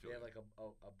 I feel they have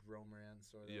a bromance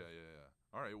sort of. Yeah.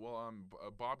 All right. Well,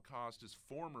 Bob Costas,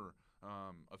 former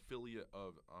affiliate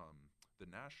of the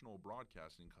National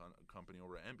Broadcasting Company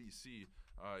over at NBC,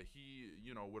 he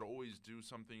would always do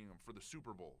something for the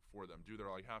Super Bowl for them. Do their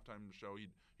halftime show.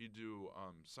 He'd do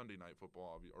Sunday Night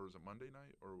Football, or is it Monday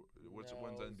night, or when's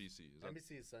NBC?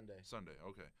 NBC is Sunday. Sunday,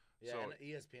 okay. Yeah, and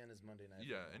ESPN is Monday night.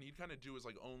 Yeah, football. and he'd kind of do his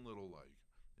own little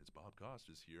it's Bob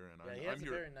Costas here, and he I'm has here.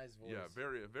 A very nice voice. Yeah,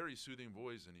 very soothing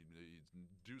voice, and he'd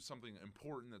do something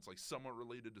important that's somewhat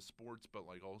related to sports, but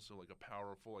also a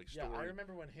powerful story. Yeah, I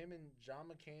remember when him and John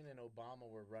McCain and Obama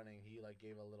were running, he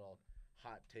gave a little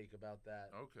hot take about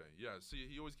that. Okay, yeah. See,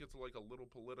 he always gets a little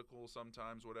political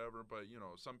sometimes, whatever. But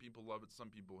some people love it, some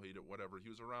people hate it, whatever.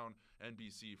 He was around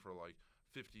NBC for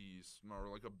 50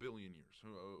 or a billion years.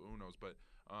 Who knows? But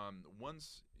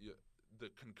once the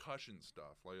concussion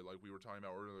stuff, like we were talking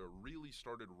about earlier, really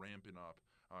started ramping up,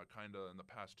 kind of in the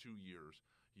past 2 years.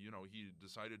 He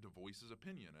decided to voice his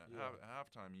opinion at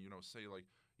halftime. Say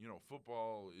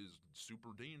football is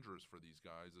super dangerous for these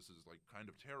guys. This is kind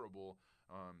of terrible.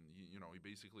 He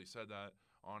basically said that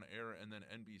on air, and then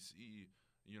NBC,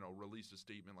 released a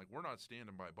statement we're not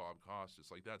standing by Bob Costas.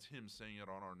 That's him saying it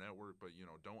on our network, but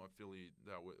don't affiliate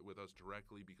that with us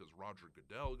directly because Roger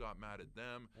Goodell got mad at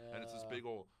them, and it's this big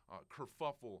old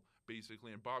kerfuffle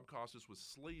basically. And Bob Costas was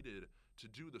slated to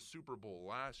do the Super Bowl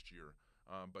last year,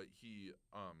 but he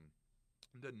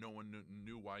then no one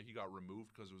knew why he got removed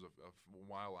because it was a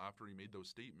while after he made those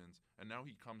statements. And now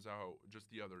he comes out just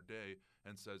the other day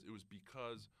and says it was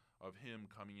because of him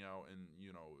coming out and,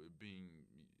 being,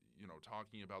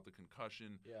 talking about the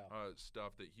concussion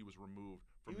stuff that he was removed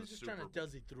from the Super Bowl. He was just trying to tell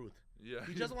the truth. Yeah.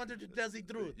 He just wanted to tell the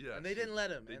truth. Yeah. And they didn't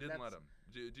let him. They didn't let him.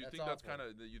 Do you think that's kind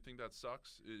of, you think that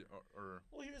sucks? Or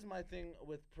Well, here's my thing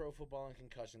with pro football and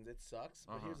concussions. It sucks,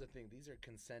 but here's the thing. These are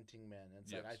consenting men.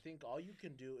 It's I think all you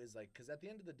can do is because at the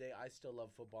end of the day, I still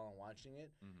love football and watching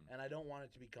it, and I don't want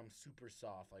it to become super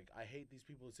soft. I hate these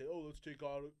people who say, let's take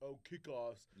out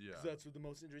kickoffs because that's where the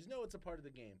most injuries. No, it's a part of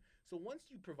the game. So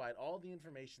once you provide all the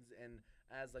information and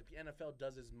as the NFL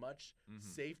does as much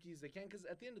safety as they can, because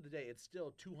at the end of the day, it's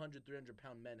still 200,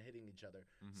 300-pound men hitting each other.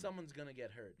 Someone's going to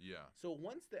get hurt. Yeah. So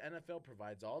once the NFL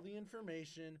provides all the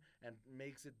information and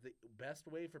makes it the best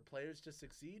way for players to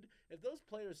succeed, if those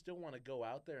players still want to go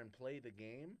out there and play the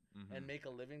game and make a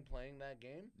living playing that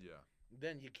game,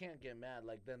 then you can't get mad.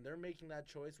 Then they're making that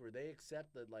choice where they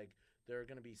accept that they're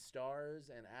going to be stars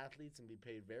and athletes and be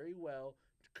paid very well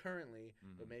currently,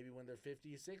 but maybe when they're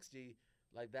 50, 60,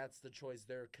 that's the choice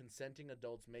they're consenting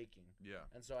adults making. Yeah.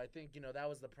 And so I think, that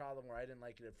was the problem where I didn't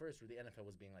like it at first, where the NFL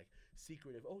was being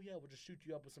secretive. Oh, yeah, we'll just shoot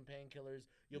you up with some painkillers.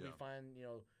 You'll be fine,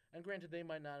 And granted, they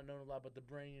might not have known a lot, but the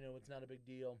brain, it's not a big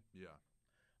deal. Yeah.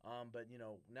 But,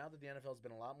 now that the NFL has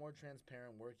been a lot more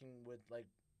transparent, working with,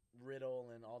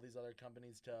 Riddle and all these other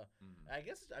companies to. I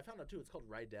guess I found out too. It's called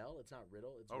Rydell. It's not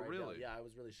Riddle. It's Rydell. Really? Yeah, I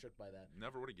was really shook by that.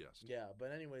 Never would have guessed. Yeah,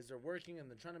 but anyways, they're working and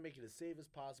they're trying to make it as safe as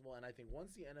possible. And I think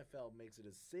once the NFL makes it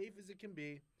as safe as it can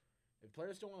be, if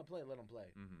players don't want to play, let them play.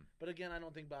 But again, I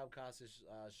don't think Bob Costas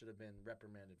should have been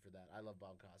reprimanded for that. I love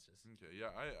Bob Costas. Okay,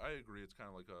 yeah, I agree. It's kind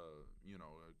of like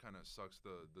it kind of sucks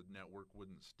the network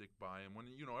wouldn't stick by him when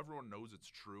everyone knows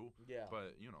it's true. Yeah.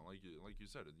 But like you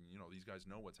said, these guys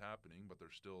know what's happening, but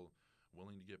they're still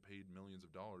willing to get paid millions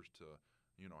of dollars to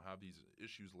have these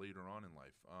issues later on in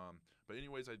life. But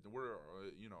anyways, we're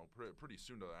pretty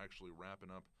soon to actually wrapping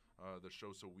up the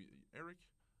show. So Eric.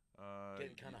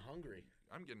 Getting kind of hungry.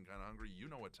 I'm getting kind of hungry. You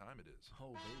know what time it is.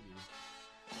 Oh, baby.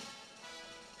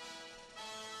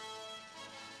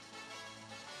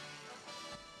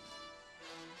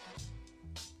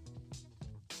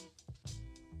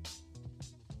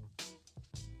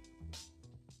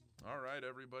 All right,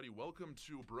 everybody. Welcome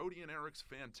to Brody and Eric's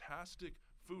Fantastic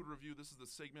Food Review. This is the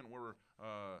segment where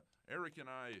Eric and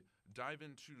I dive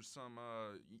into some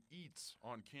eats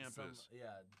on campus.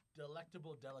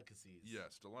 Delectable delicacies.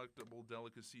 Yes, delectable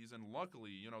delicacies. And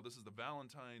luckily, this is the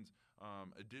Valentine's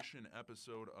edition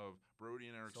episode of Brody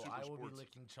and Eric's So Super I will Sports. be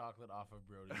licking chocolate off of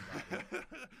Brody's body.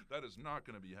 That is not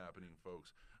going to be happening,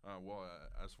 folks.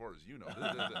 As far as you know,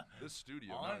 this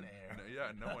studio On air.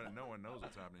 no one knows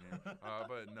what's happening here.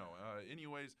 But no.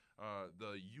 Anyways,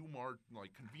 the U-Mart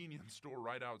convenience store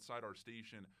right outside our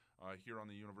station here on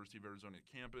the University of Arizona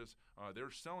campus, they're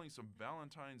selling some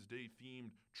Valentine's Day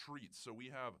themed treats. So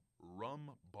we have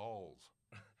rum balls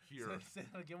here. Say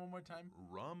that again one more time.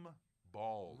 Rum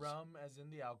balls. Rum as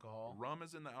in the alcohol. Rum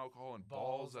as in the alcohol and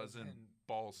balls as in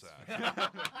ball sack.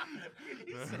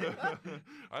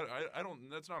 I don't.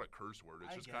 That's not a curse word.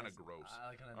 It's just kind of gross.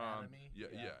 Like an anatomy.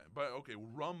 Yeah. But okay,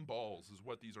 rum balls is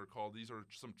what these are called. These are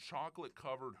some chocolate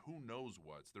covered who knows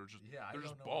what's. They're just they're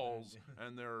just balls,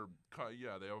 and they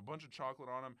have a bunch of chocolate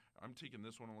on them. I'm taking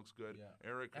this one. It looks good. Yeah.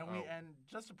 Eric. And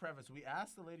just to preface, we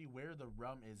asked the lady where the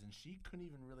rum is, and she couldn't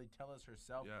even really tell us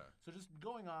herself. Yeah. So just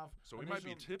going off. So we might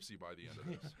be tipsy by the end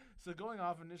of this. So going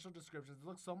off initial descriptions, it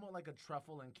looks somewhat like a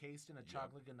truffle encased in a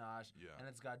chocolate ganache. Yeah. And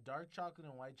it's got dark chocolate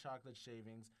and white chocolate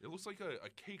shavings. It looks like a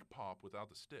cake pop without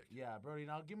the stick. Yeah, Brody.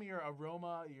 Now give me your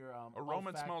aroma. Your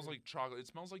aroma. It smells like chocolate. It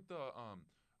smells like the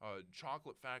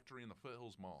chocolate factory in the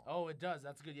Foothills Mall. Oh, it does.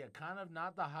 That's good. Yeah, kind of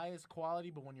not the highest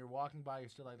quality, but when you're walking by, you're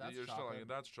still like, that's chocolate. Still like,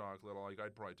 that's chocolate.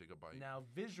 I'd probably take a bite. Now,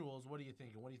 visuals, what are you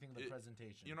thinking? What do you think of the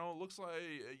presentation? It looks like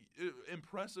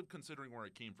impressive considering where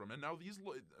it came from. And now these,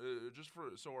 just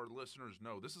so our listeners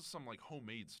know, this is some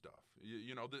homemade stuff.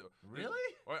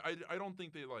 Really? I don't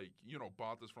think they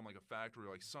bought this from a factory,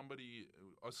 somebody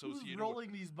associated. Who's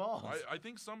rolling these balls? I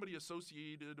think somebody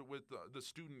associated with the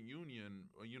student union,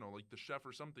 the chef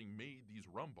or something, made these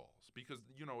rum balls because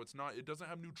it doesn't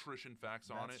have nutrition facts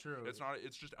on it. That's true.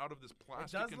 It's just out of this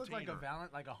plastic container. It does container.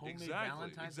 look like a homemade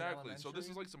Valentine's. Exactly. So this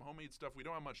is some homemade stuff. We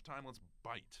don't have much time. Let's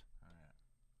bite. All right.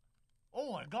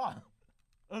 Oh my god.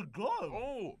 It's good.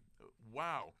 Oh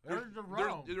wow. There's the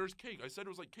rum. There's cake. I said it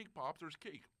was like cake pop. There's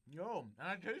cake. Yo, and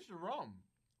I taste the rum.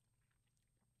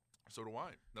 So do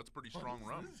I. That's pretty strong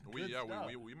rum. We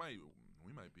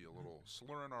might be a little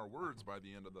slurring our words by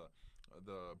the end of the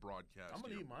broadcast. I'm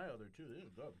gonna eat my other too. These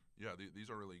are good. Yeah, these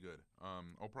are really good.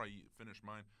 I'll probably finish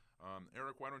mine.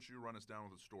 Eric, why don't you run us down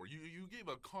with the score? You gave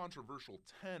a controversial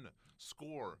 10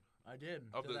 score. I did.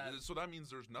 So that means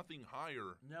there's nothing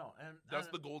higher. No, and that's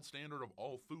the gold standard of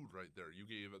all food right there. You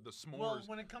gave the s'mores. Well,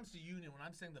 when it comes to Union, when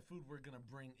I'm saying the food we're gonna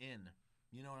bring in,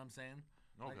 you know what I'm saying?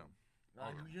 Okay.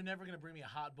 You're never gonna bring me a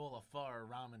hot bowl of pho or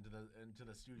ramen into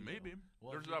the studio. Maybe.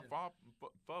 Well, there's that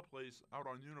pho place out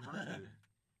on University.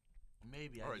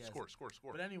 Maybe. All right, guess. Score.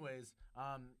 But anyways,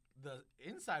 the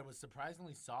inside was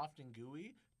surprisingly soft and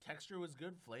gooey. Texture was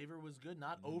good. Flavor was good.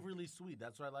 Not overly sweet.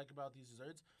 That's what I like about these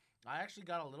desserts. I actually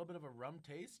got a little bit of a rum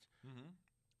taste. Mm-hmm.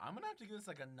 I'm going to have to give this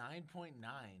a 9.9.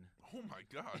 Oh, my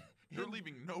God. You're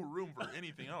leaving no room for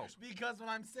anything else. Because what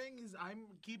I'm saying is I'm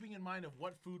keeping in mind of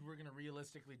what food we're going to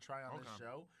realistically try on this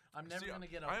show. I'm never going to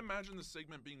get I imagine this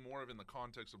segment being more of in the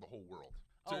context of the whole world.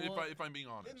 If I'm being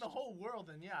honest. In the whole world,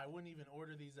 then yeah, I wouldn't even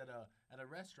order these at a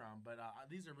restaurant. But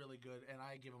these are really good, and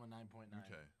I give them a 9.9.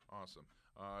 Okay, awesome.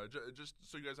 Just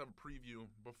so you guys have a preview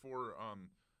before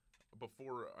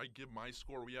I give my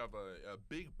score, we have a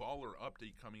big baller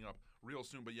update coming up real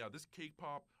soon. But yeah, this cake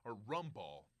pop or rum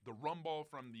ball, the rum ball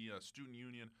from the student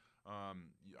union,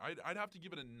 I'd have to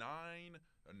give it a 9.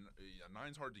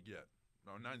 9's hard to get.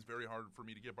 No, 9's very hard for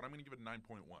me to get, but I'm going to give it a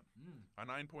 9.1. A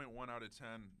 9.1 out of 10.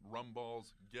 Rum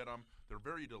balls, get them. They're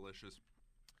very delicious.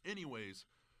 Anyways,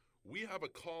 we have a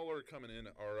caller coming in,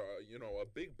 our a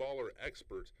big baller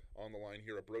expert on the line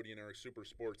here at Brody and Eric Super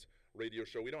Sports Radio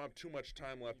Show. We don't have too much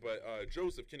time left, but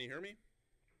Joseph, can you hear me?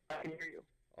 I can hear you.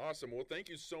 Awesome. Well, thank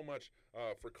you so much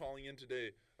for calling in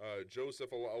today,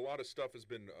 Joseph. A lot of stuff has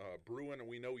been brewing, and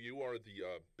we know you are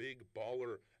the big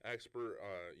baller expert.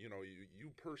 You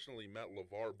personally met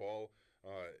LeVar Ball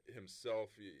himself.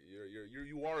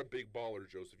 You are a big baller,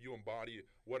 Joseph. You embody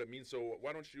what it means. So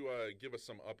why don't you give us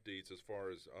some updates as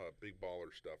far as big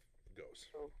baller stuff goes?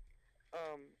 So,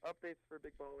 updates for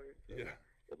Big Baller. So Yeah.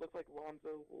 It looks like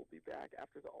Lonzo will be back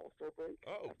after the All-Star break.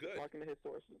 Oh, after good. Talking to his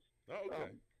sources. Oh,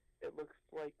 okay. It looks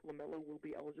like LaMelo will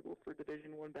be eligible for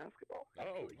Division I basketball.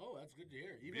 Oh, Oh, that's good to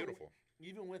hear. beautiful.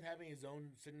 Even with having his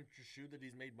own signature shoe that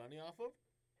he's made money off of?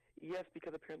 Yes,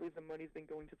 because apparently the money's been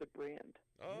going to the brand.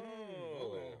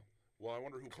 Oh. okay. Well, I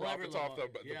wonder who Clever profits off the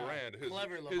Yeah, brand.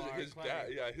 clever his LeVar, clever. dad.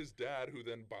 Yeah, his dad who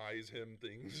then buys him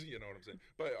things. You know what I'm saying?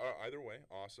 But either way,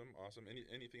 awesome.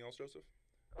 Anything else, Joseph?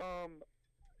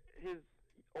 His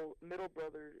middle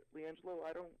brother, LiAngelo,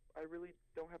 I really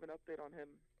don't have an update on him.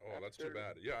 Oh, that's too after-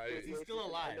 bad. Yeah, He's still I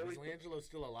alive. know Is he's been- Langelo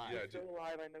still alive? Yeah, He's still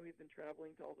alive. I know he's been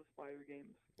traveling to all the Spire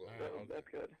games. well, All So right, okay. that's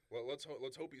good. Well, let's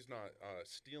hope he's not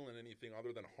stealing anything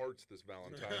other than hearts this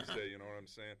Valentine's Day. You know what I'm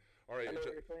saying? All right. I know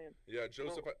what you're saying. Yeah,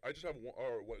 Joseph. I just have one.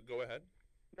 Or what? Go ahead.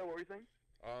 No, what were you saying?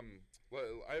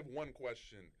 I have one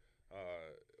question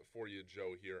for you,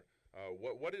 Joe. Here.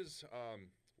 What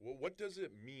does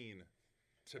it mean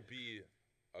to be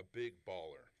a big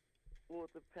baller? Well,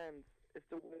 it depends. It's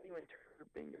the way you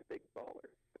interpret being a big baller.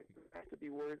 You have to be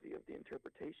worthy of the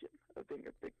interpretation of being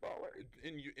a big baller.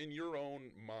 In your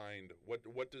own mind,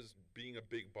 what does being a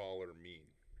big baller mean?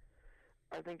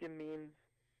 I think it means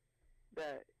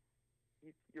that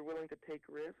you're willing to take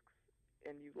risks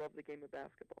and you love the game of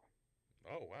basketball.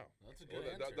 Oh wow, That's a well,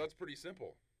 good answer. that's pretty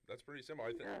simple. That's pretty simple.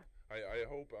 I think. Yeah. I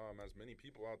hope as many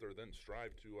people out there then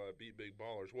strive to be big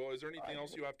ballers. Well, is there anything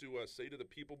else you have to say to the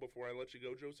people before I let you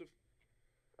go, Joseph?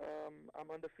 I'm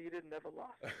undefeated, never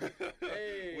lost.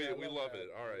 Hey, I we love love that. it.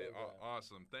 All I right, love that.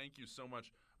 awesome. Thank you so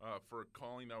much for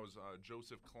calling. That was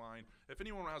Joseph Klein. If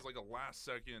anyone has like a last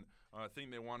second thing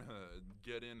they want to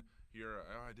get in here,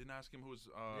 I didn't ask him who's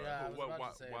Yeah, I was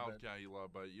about to say, Wildcat he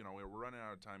loved, but we're running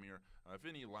out of time here. If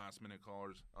any last minute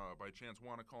callers by chance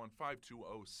want to call in,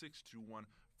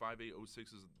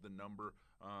 520-621-5806 is the number.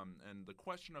 And the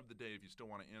question of the day, if you still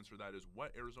want to answer that, is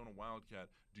what Arizona Wildcat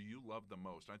do you love the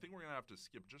most? I think we're going to have to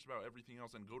skip just about everything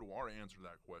else and go to our answer to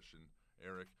that question,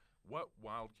 Eric. What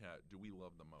Wildcat do we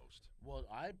love the most? Well,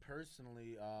 I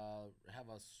personally have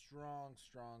a strong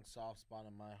soft spot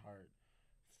in my heart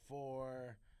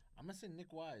for, I'm going to say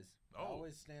Nick Wise. I Oh,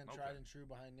 always stand okay. tried and true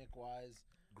behind Nick Wise.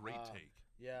 Great Uh, take.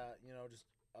 Yeah, just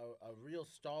a real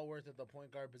stalwart at the point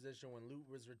guard position when Lute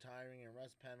was retiring, and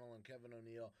Russ Pennell and Kevin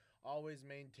O'Neal always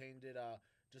maintained it.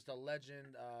 Just a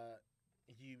legend.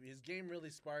 His game really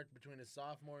sparked between his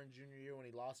sophomore and junior year when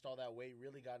he lost all that weight,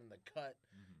 really got in the cut,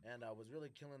 and was really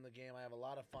killing the game. I have a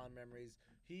lot of fond memories.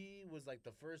 He was like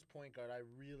the first point guard I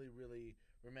really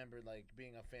remembered like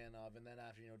being a fan of, and then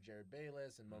after Jared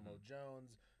Bayless and Momo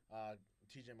Jones,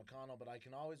 TJ McConnell, but I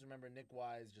can always remember Nick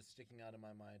Wise just sticking out in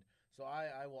my mind. So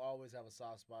I will always have a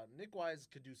soft spot. Nick Wise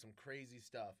could do some crazy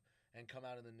stuff and come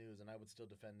out in the news, and I would still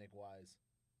defend Nick Wise.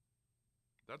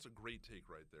 That's a great take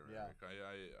right there, Yeah.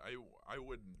 Eric. I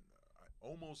would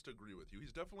almost agree with you.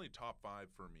 He's definitely top 5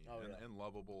 for me Oh, yeah. and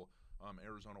lovable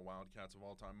Arizona Wildcats of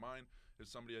all time. Mine is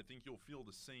somebody I think you'll feel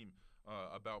the same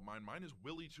about mine. Mine is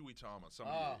Willie Tuitama.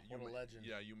 What a legend.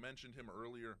 Yeah, you mentioned him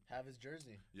earlier. Have his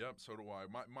jersey. Yep, so do I.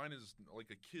 Mine is like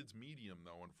a kid's medium,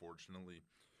 though, unfortunately.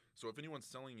 So if anyone's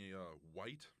selling a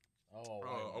white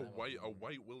Oh, a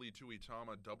white Willie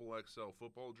Tuitama double XL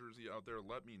football jersey out there,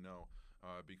 let me know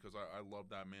because I love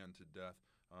that man to death.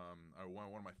 One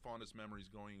of my fondest memories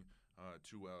going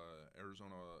to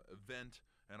Arizona event,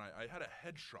 and I had a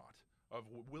headshot of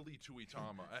Willie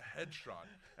Tuitama, a headshot,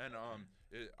 and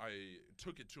I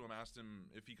took it to him, asked him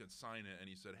if he could sign it, and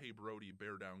he said, "Hey Brody,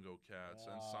 bear down, go Cats,"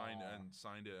 and signed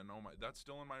it, and that's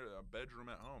still in my bedroom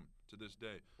at home to this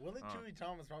day. Willie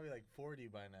Tuitama is probably like 40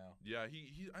 by now. Yeah,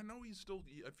 I know he's still.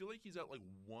 I feel like he's at like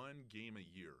one game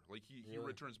a year. Like he Really?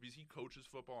 returns because he coaches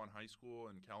football in high school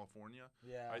in California.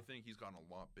 Yeah. I think he's gotten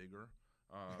a lot bigger.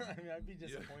 I mean, I'd be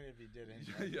disappointed if he didn't.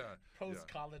 Yeah,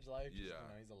 Post-college life, just, Yeah.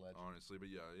 he's a legend. honestly, but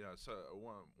yeah. So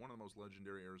one of the most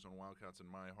legendary Arizona Wildcats in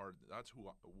my heart. That's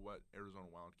what Arizona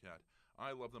Wildcat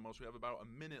I love the most. We have about a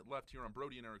minute left here on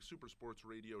Brody and Eric Super Sports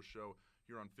Radio Show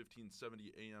here on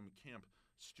 1570 AM Camp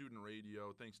Student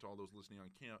Radio. Thanks to all those listening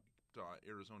on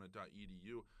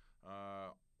camp.arizona.edu.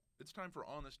 it's time for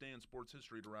On This Day in Sports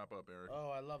History to wrap up, Eric. Oh,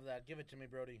 I love that. Give it to me,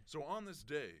 Brody. So on this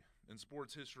day in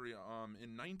sports history,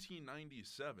 in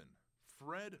 1997,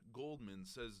 Fred Goldman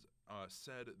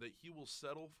said that he will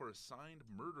settle for a signed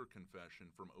murder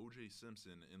confession from O.J.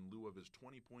 Simpson in lieu of his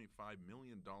 $20.5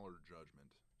 million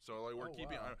judgment. So like we're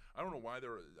keeping. Wow. I don't know why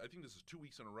I think this is 2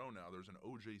 weeks in a row now. There's an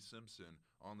O.J. Simpson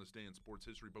on this day in sports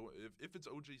history. But if it's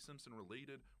O.J. Simpson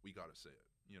related, we got to say it.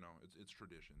 You know, it's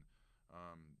tradition.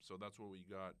 So that's what we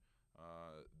got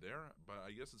there. But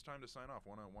I guess it's time to sign off.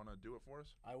 Wanna do it for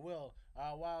us? I will.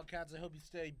 Wildcats, I hope you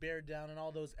stay bear down, and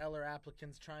all those Eller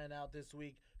applicants trying out this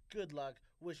week. Good luck.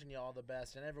 Wishing you all the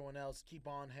best. And everyone else, keep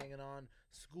on hanging on.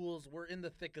 Schools, we're in the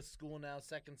thick of school now,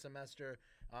 second semester.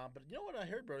 But you know what I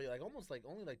heard, Brody? Only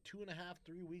 2.5,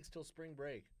 3 weeks till spring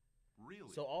break.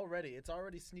 Really? So it's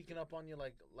already sneaking up on you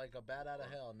like a bat out of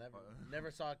hell.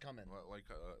 Never saw it coming. Like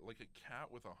a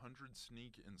cat with 100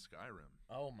 sneak in Skyrim.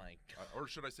 Oh my God. Or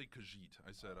should I say Khajiit?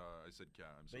 I said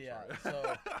cat. I'm so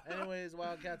sorry. So anyways,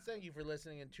 Wildcats, thank you for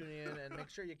listening and tuning in, and make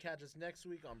sure you catch us next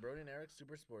week on Brody and Eric's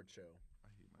Super Sports Show. I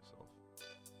hate myself.